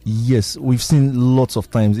business. Yes, we've seen lots of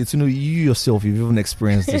times. It's, you yourself, you've even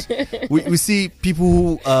experienced this. we see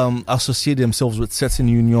people who associate themselves with certain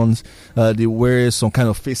unions. They wear some kind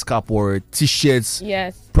of face cap or t-shirts.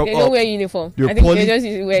 Yes, they don't wear uniform. I think they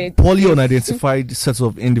just wear it. Poorly unidentified sets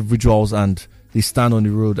of individuals, and they stand on the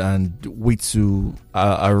road and wait to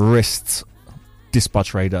arrest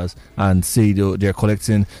dispatch riders and say they're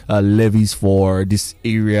collecting levies for this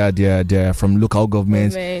area. They're from local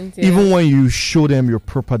governments. Even when you show them your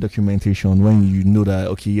proper documentation, when you know that,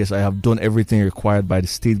 okay, yes, I have done everything required by the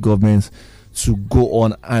state governments to go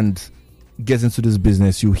on and get into this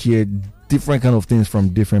business, you hear different kind of things from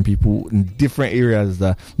different people in different areas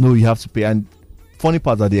that no, you have to pay. And funny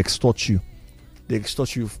part that they extort you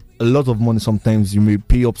a lot of money. Sometimes you may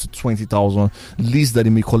pay up to 20,000. Least that they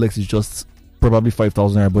may collect is just probably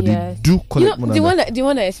 5,000, but they do collect money. The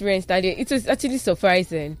one I experienced that day, it was actually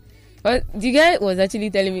surprising. But the guy was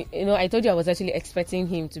actually telling me, I told you I was actually expecting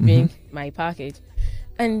him to bring my package.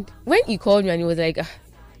 And when he called me and he was like,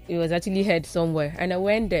 he was actually head somewhere, and I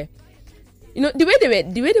went there. The way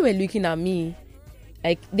they were looking at me,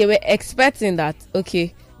 like they were expecting that,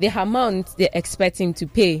 okay, the amount they're expecting to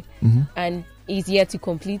pay and he's yet to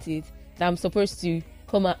complete it, that I'm supposed to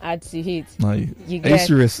come and add to it. Are you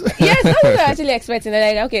serious? Yes, that's what I'm actually expecting.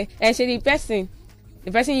 They're like, okay, and so the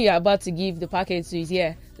person you're about to give the package to is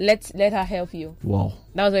here. Let her help you. Wow.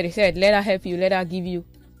 That was what they said. Let her help you. Let her give you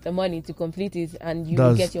the money to complete it, and you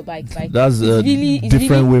will get your bike back. That's a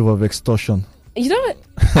different wave of extortion. You know what?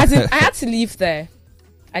 As in, I had to leave there.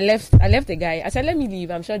 I left the guy. I said, let me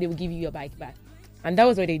leave. I'm sure they will give you your bike back. And that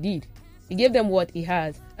was what they did. He gave them what he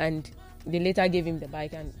has, and they later gave him the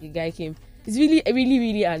bike, and the guy came. It's really, really,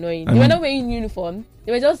 really annoying. They were not wearing uniform.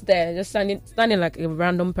 They were just there, just standing like a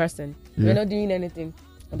random person. They were not doing anything.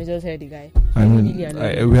 And they just heard the guy.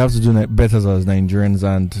 Really we have to do better as Nigerians,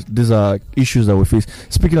 and these are issues that we face.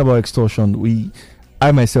 Speaking about extortion,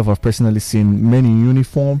 I myself have personally seen many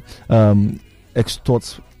uniform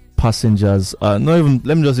extort passengers. Let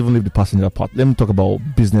me just even leave the passenger part. Let me talk about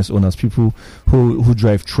business owners, people who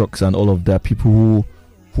drive trucks and all of that, people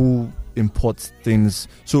who import things.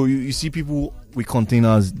 So you see people with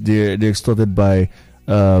containers, they're extorted by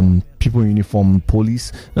people in uniform,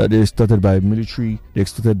 police, they're extorted by military, they're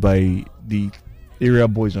extorted by the area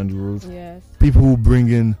boys on the road. Yes. People who bring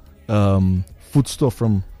in foodstuff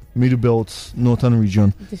from Middle Belt, Northern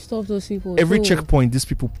region. They stop those people. Every checkpoint, these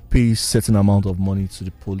people pay certain amount of money to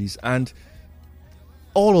the police, and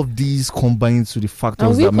all of these combine to the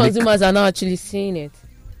factors and we consumers are not actually seeing it.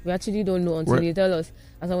 We actually don't know until they tell us.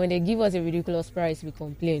 And so when they give us a ridiculous price, we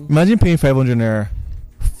complain. Imagine paying 500 naira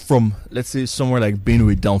from, let's say, somewhere like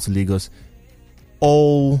Benue down to Lagos,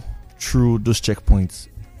 all through those checkpoints.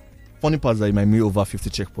 Funny part is that you might meet over 50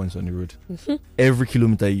 checkpoints on the road. Every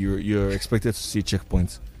kilometer, you're expected to see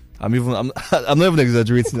checkpoints. I'm not even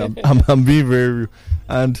exaggerating. I'm being very real.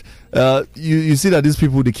 And you see that these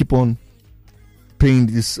people, they keep on paying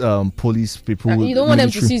these police people. You don't want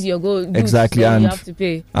them to seize your gold. Exactly, so and you have to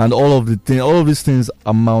pay. And all of these things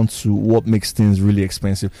amount to what makes things really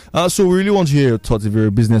expensive. So we really want to hear your thoughts. If you're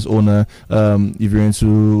a business owner, if you're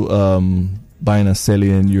into buying and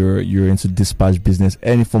selling, you're into dispatch business,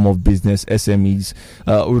 any form of business, SMEs,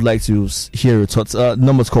 we would like to hear your thoughts.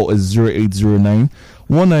 Number to call is 0809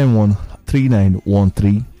 191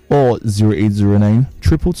 3913 or 0809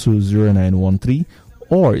 222 0913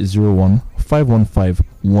 or 01 515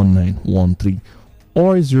 1913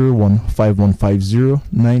 or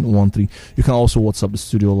 015150 You can also WhatsApp the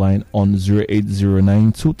studio line on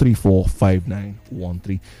 0809 234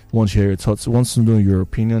 5913. Want to hear your thoughts, wants to know your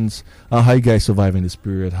opinions, how you guys survive in this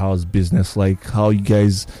period, how's business like, how you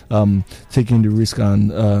guys taking the risk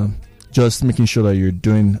and just making sure that you're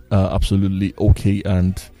doing absolutely okay,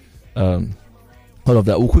 and all of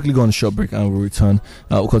that. We'll quickly go on a short break and we'll return.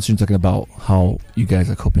 We'll continue talking about how you guys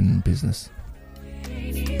are coping in business.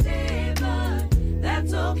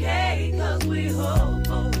 That's okay, 'cause we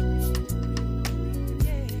hopeful.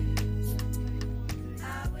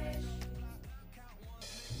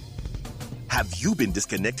 Have you been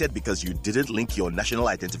disconnected because you didn't link your national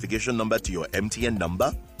identification number to your MTN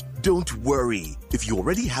number? Don't worry. If you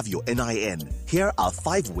already have your NIN, here are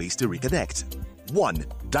 5 ways to reconnect. 1.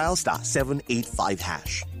 Dial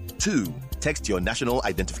 *785#. 2. Text your national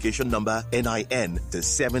identification number NIN to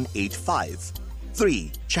 785.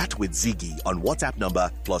 3. Chat with Ziggy on WhatsApp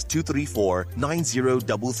number +234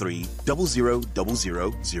 9033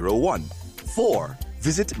 000001. 4.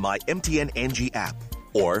 Visit my MTN NG app.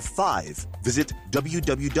 Or 5. Visit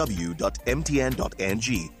www.mtn.ng.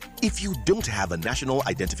 If you don't have a national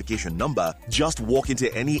identification number, just walk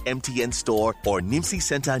into any MTN store or NIMSI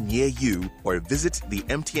center near you or visit the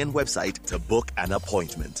MTN website to book an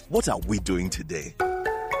appointment. What are we doing today?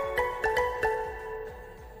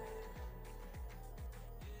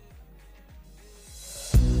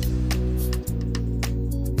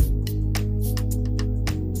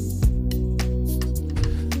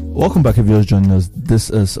 Welcome back if you're just joining us.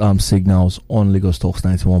 This is Signals on Lagos Talks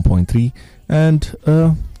 91.3, and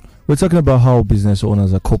we're talking about how business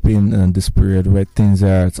owners are coping in this period where things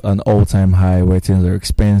are at an all-time high, where things are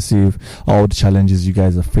expensive, all the challenges you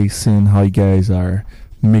guys are facing, how you guys are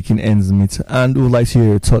making ends meet, and we would like to hear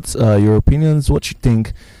your thoughts, your opinions, what you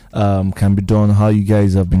think can be done, how you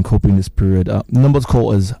guys have been coping this period. Number to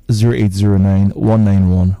call is 0809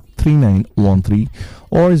 191 3913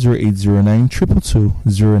 or 0809 222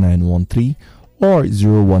 0913 or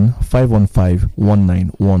 01 515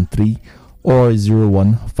 1913 or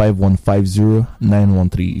 01 5150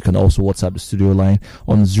 913. You can also WhatsApp the studio line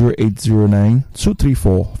on 0809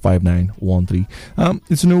 234 5913.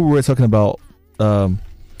 It's new. We're talking about the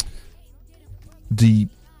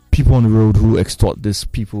people on the road who extort these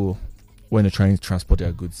people when they're trying to transport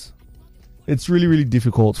their goods. It's really, really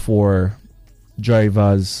difficult for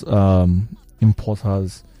drivers,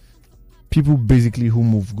 importers, people basically who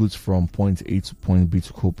move goods from point A to point B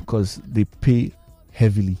to cope, because they pay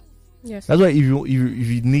heavily. Yes, that's why if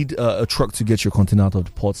you need a truck to get your container out of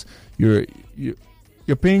the ports, you're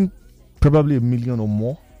paying probably $1 million or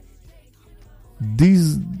more.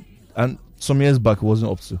 These, and some years back it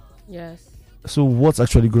wasn't up to. Yes. So what's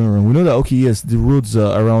actually going on? We know that, okay, yes, the roads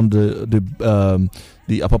around the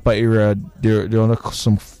Apapa area, they're under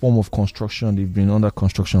some form of construction. They've been under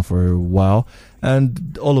construction for a while,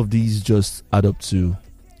 and all of these just add up to.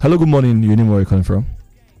 Hello, good morning. Your name, where are you calling from?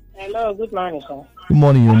 Hello, good morning, sir. Good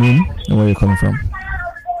morning. Your name and where are you calling from?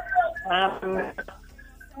 I'm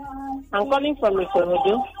calling from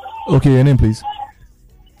Ikorodu. Okay, your name, please.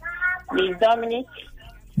 Miss Dominic.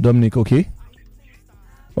 Dominic, okay.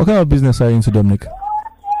 What kind of business are you into, Dominic?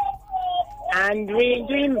 And we're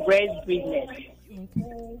doing bread business.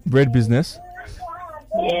 Bread business?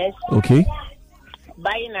 Yes. Okay.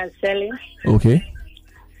 Buying and selling. Okay.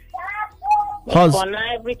 For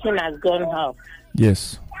now, everything has gone up.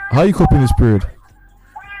 Yes. How are you coping this period?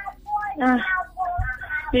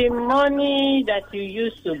 The money that you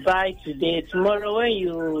used to buy today, tomorrow when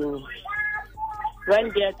you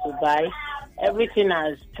went there to buy, everything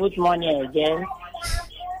has put money again.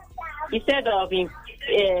 Instead of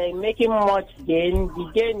making much gain,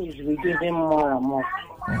 the gain is reducing more and more.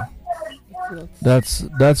 That's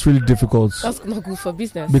really difficult. That's not good for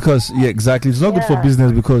business. Because exactly, it's not good for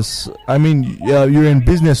business because you're in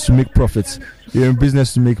business to make profits. You're in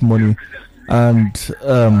business to make money, and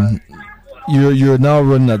you're now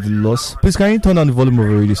running at the loss. Please, can you turn down the volume of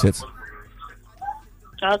your radio set?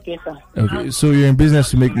 Okay, sir. Okay, so you're in business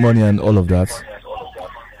to make money and all of that.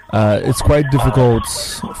 It's quite difficult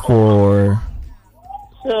for.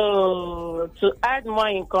 So to add more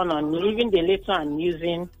income on even the little I'm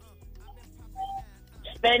using,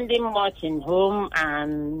 spending much in home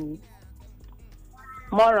and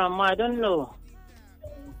more and more, I don't know.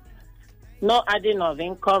 No adding of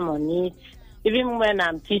income on it. Even when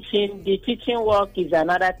I'm teaching, the teaching work is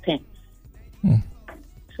another thing.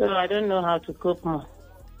 So I don't know how to cope more.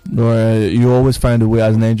 No, you always find a way.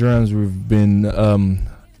 As Nigerians, we've been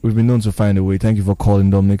known to find a way. Thank you for calling,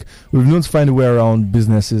 Dominic. We've known to find a way around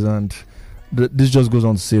businesses, and this just goes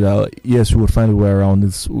on to say that yes, we would find a way around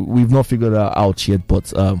this. We've not figured that out yet,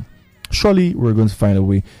 but surely we're going to find a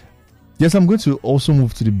way. Yes, I'm going to also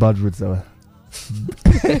move to the bad roads.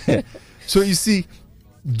 So you see,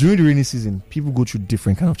 during the rainy season, people go through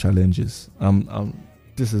different kind of challenges.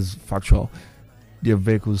 This is factual. Their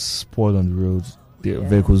vehicles spoil on the roads. Their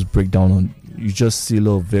vehicles break down. You just see a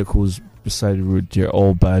lot of vehicles beside the road. They're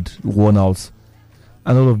all bad, worn out,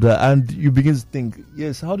 and all of that. And you begin to think,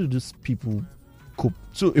 yes, how do these people cope?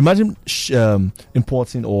 So imagine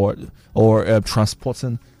importing or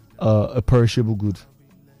transporting a perishable good,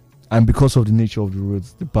 and because of the nature of the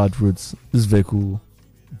roads, the bad roads, this vehicle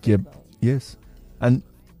and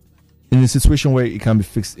in a situation where it can be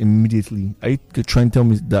fixed immediately. Are you trying to tell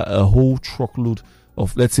me that a whole truckload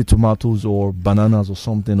of, let's say, tomatoes or bananas or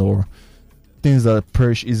something, or things that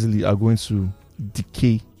perish easily, are going to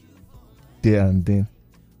decay there and then?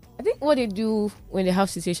 I think what they do when they have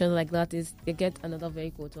situations like that is they get another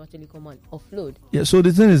vehicle to actually come and offload. Yeah, so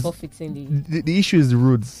the thing is, the issue is the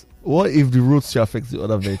roads. What if the roads should affect the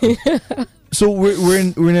other vehicle? So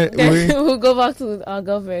we'll go back to our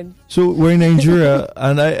government. So we're in Nigeria,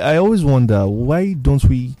 and I always wonder, why don't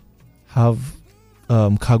we have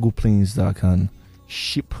cargo planes that can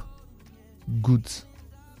ship goods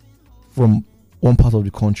from one part of the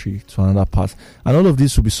country to another part, and all of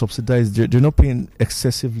this will be subsidized. They're not paying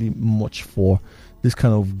excessively much for this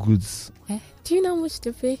kind of goods. Do you know how much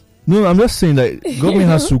to pay? No, I'm just saying that government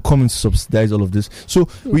has to come and subsidize all of this. So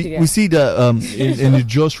we see that in the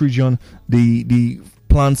Jos region, the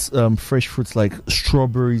plants fresh fruits like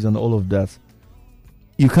strawberries and all of that.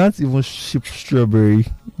 You can't even ship strawberry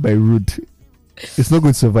by road. It's not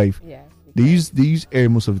going to survive. Yeah. They use air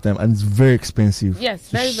most of the time, and it's very expensive. Yes,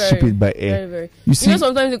 to very, ship it by air. Very, very. You see,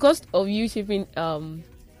 sometimes the cost of you shipping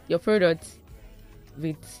your product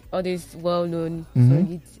with all these well-known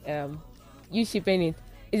you shipping it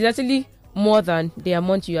is actually more than the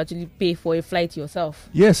amount you actually pay for a flight yourself.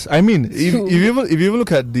 Yes, I mean, if you even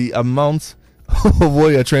look at the amount of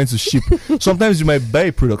what you're trying to ship, sometimes you might buy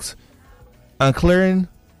a product, and clearing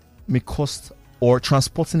may cost, or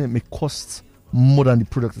transporting it may cost more than the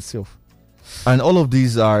product itself. And all of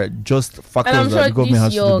these are just factors that the government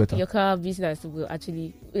has to do better. Your car business will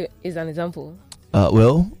actually is an example.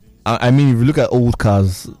 Well, I mean, if you look at old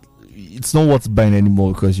cars, it's not worth buying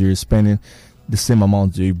anymore because you're spending the same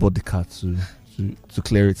amount you bought the car to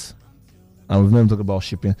clear it. And we've never talked about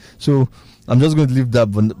shipping. So I'm just going to leave that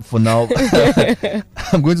for now.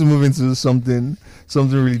 I'm going to move into something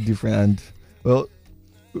really different. And well,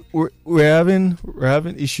 we're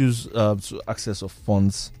having issues to access of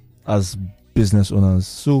funds as business owners.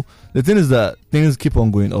 So the thing is that things keep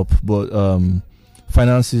on going up, but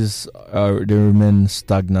finances they remain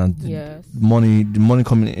stagnant. Yes. The money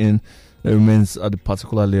coming in remains at a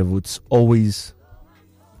particular level. It's always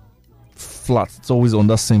flat. It's always on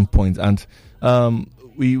that same point, and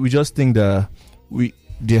we just think that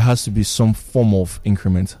there has to be some form of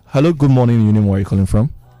increment. Hello, good morning. Your name? Where are you calling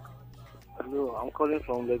from? Hello, I'm calling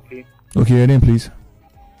from Lekki. Okay, your name, please.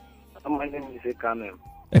 My name is Ekanem.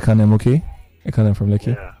 Ekanem, okay. Ekanem from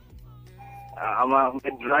Lekki. Yeah. I'm a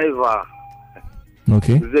driver.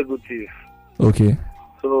 Okay. Executive. Okay.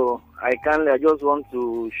 So I just want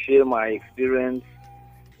to share my experience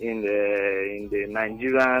in the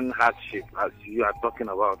Nigerian hardship as you are talking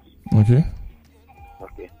about. Okay.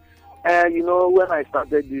 Okay. When I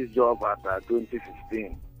started this job at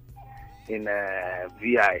 2015 in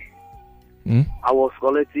VI, I was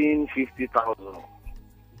collecting 50,000.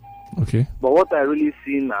 Okay. But what I really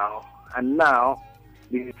see now,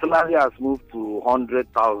 the salary has moved to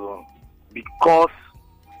 100,000 because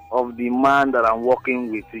of the man that I'm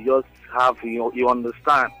working with. You just have, you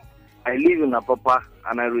understand. I live in Apapa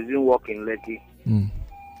and I resume work in Lekki.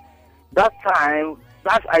 That time,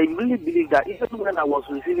 I really believe that even when I was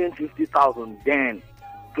receiving 50,000 then,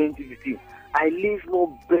 2015, I live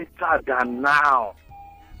no better than now.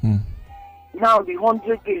 Now the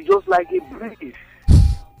 100K is just like a breeze.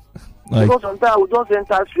 Because sometimes I will just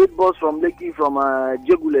enter straight bus from Lekki, from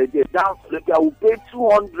Jegule down to Lekki. I will pay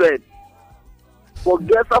 200. But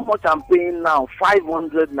guess how much I'm paying now?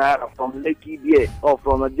 500 naira from Lekki there, or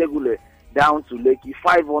from Jegule down to Lekki.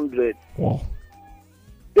 500. Wow.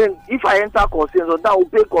 Then if I enter Costain, so that will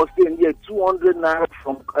pay Costain here 200 naira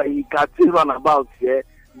from Ikati runabout here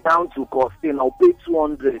down to Costain. I'll pay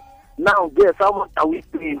 200. Now guess how much are we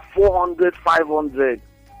paying? 400, 500.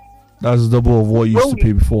 That's double of what you used to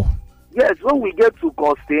pay before. Yes, when we get to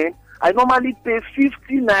Costain, I normally pay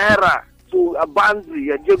 50 naira to a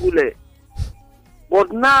Bandri, a Jegule.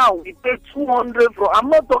 But now we pay 200 for. I'm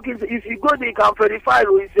not talking. If you go there, you can verify.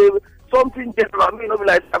 We say something different. I mean, not be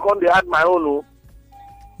like I can't add my own.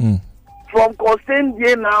 From Costain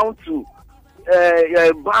here now to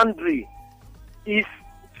Bandri is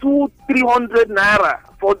 200-300 naira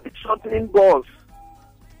for the shortening bus.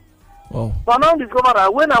 Wow. So now discover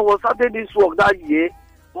that when I was starting this work that year,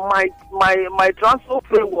 my transfer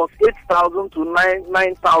fare was 8,000 to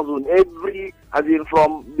 9,000 every, as in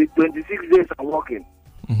from the 26 days I'm working.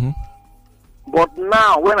 But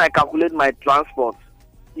now when I calculate my transport,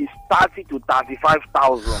 it's 30 to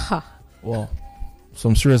 35,000. Wow,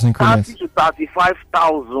 some serious increments. 30 to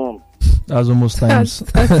 35,000. That's almost times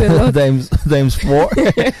times 4.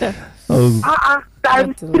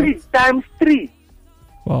 Times 3.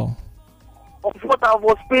 Wow. Of what I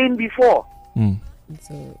was paying before.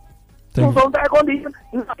 So sometimes I can't even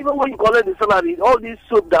when you collect the salary, all this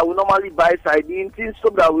soap that we normally buy, sardine,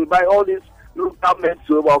 soap that we buy, all this local men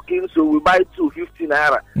so we buy 250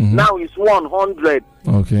 naira. Now it's 100.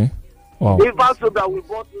 Okay. Wow. Even so that we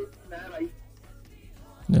bought 80 naira.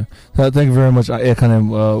 Yeah. Thank you very much, Ekanem.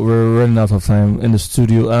 We're running out of time in the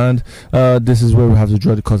studio, and this is where we have to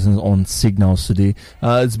draw the curtains on Signals today.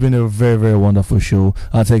 It's been a very, very wonderful show.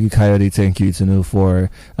 Thank you, Coyote. Thank you, Itunu, for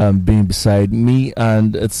being beside me,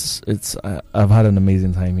 and I've had an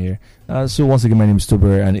amazing time here. So once again, my name is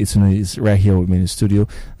Tober, and Itunu is right here with me in the studio.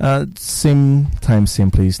 Same time, same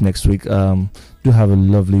place next week. Do have a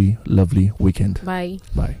lovely, lovely weekend. Bye.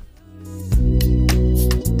 Bye.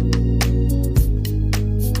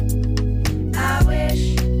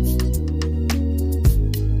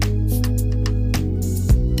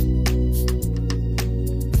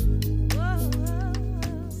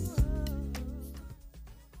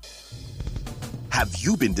 Have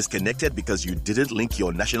you been disconnected because you didn't link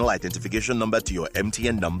your national identification number to your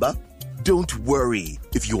MTN number? Don't worry.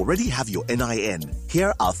 If you already have your NIN,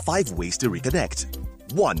 here are 5 ways to reconnect.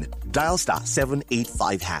 1. Dial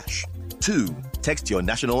 *785#. 2. Text your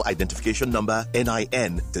national identification number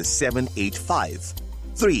NIN to 785.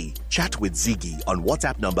 3. Chat with Ziggy on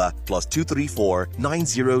WhatsApp number +234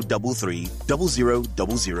 9033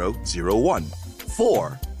 000001.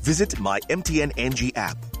 4. Visit my MTN NG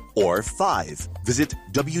app. Or 5. Visit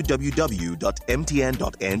www.mtn.ng.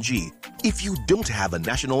 If you don't have a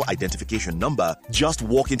national identification number, just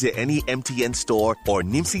walk into any MTN store or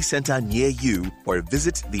NIMSI center near you, or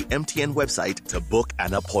visit the MTN website to book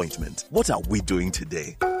an appointment. What are we doing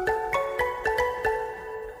today?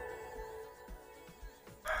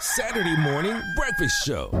 Saturday morning breakfast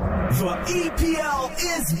show. The EPL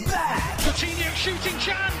is back. Coutinho shooting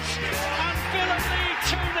chance, and Villa lead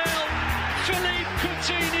 2-0. Philippe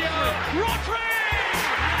Coutinho, Rodri,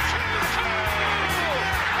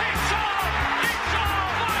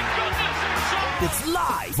 2-2. It's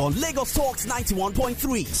live on Lagos Talks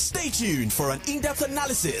 91.3. Stay tuned for an in-depth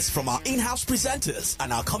analysis from our in-house presenters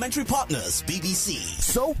and our commentary partners, BBC.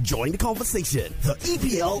 So join the conversation. The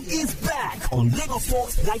EPL is back on Lagos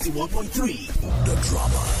Talks 91.3. The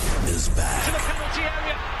drama is back. To the penalty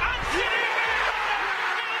area.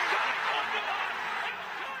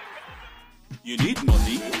 You need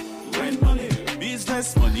money, rent money,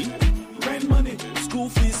 business money, rent money, school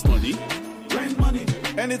fees money, rent money,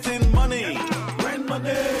 anything money, rent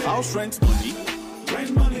money, house rent money,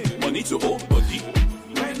 rent money, money to hold body,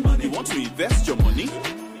 rent money, you want to invest your money,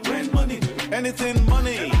 rent money, anything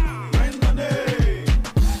money, rent money.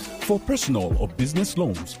 For personal or business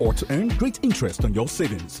loans or to earn great interest on your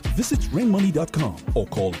savings, visit rentmoney.com or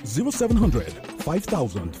call 0700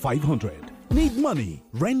 5500. Need money,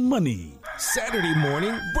 rent money. Saturday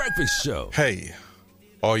morning breakfast show. Hey,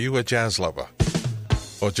 are you a jazz lover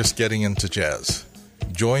or just getting into jazz?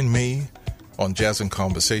 Join me on Jazz and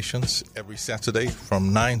Conversations every Saturday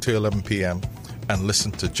from 9 to 11 p.m. and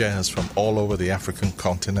listen to jazz from all over the African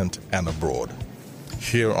continent and abroad.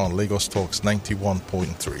 Here on Lagos Talks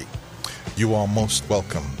 91.3. You are most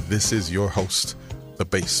welcome. This is your host, the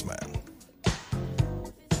Bassman.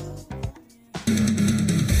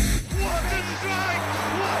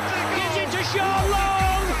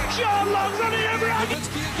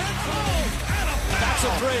 That's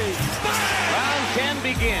a three. Round can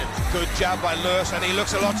begin. Good job by Lewis, and he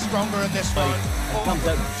looks a lot stronger in this one. Comes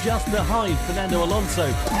out just behind Fernando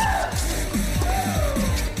Alonso.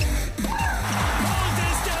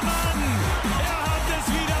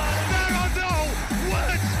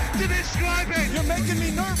 You're making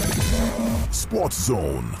me nervous. Sports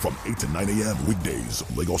Zone from 8 to 9 a.m. weekdays.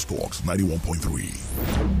 Lagos Talks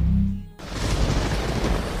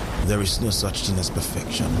 91.3. There is no such thing as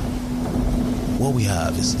perfection. What we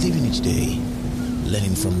have is living each day,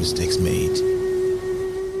 learning from mistakes made.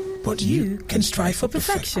 But you can strive for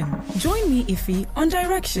perfection. Join me, Ife, on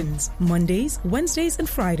Directions, Mondays, Wednesdays, and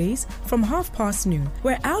Fridays from 12:30,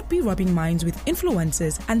 where I'll be rubbing minds with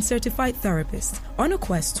influencers and certified therapists on a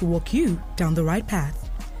quest to walk you down the right path.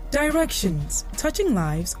 Directions, touching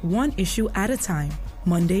lives one issue at a time.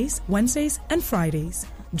 Mondays, Wednesdays, and Fridays.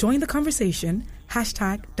 Join the conversation.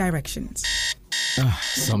 #Directions.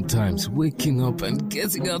 Sometimes waking up and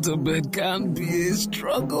getting out of bed can be a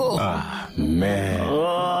struggle. Man.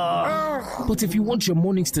 But if you want your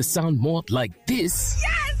mornings to sound more like this,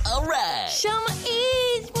 yes! Alright. Shama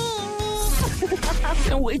is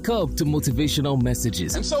then wake up to motivational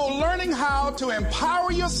messages. And so learning how to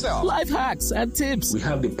empower yourself. Life hacks and tips. We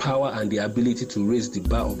have the power and the ability to raise the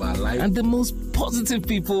bar of our life. And the most positive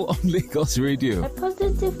people on Lagos Radio. A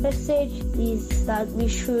positive message is that we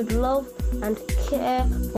should love and care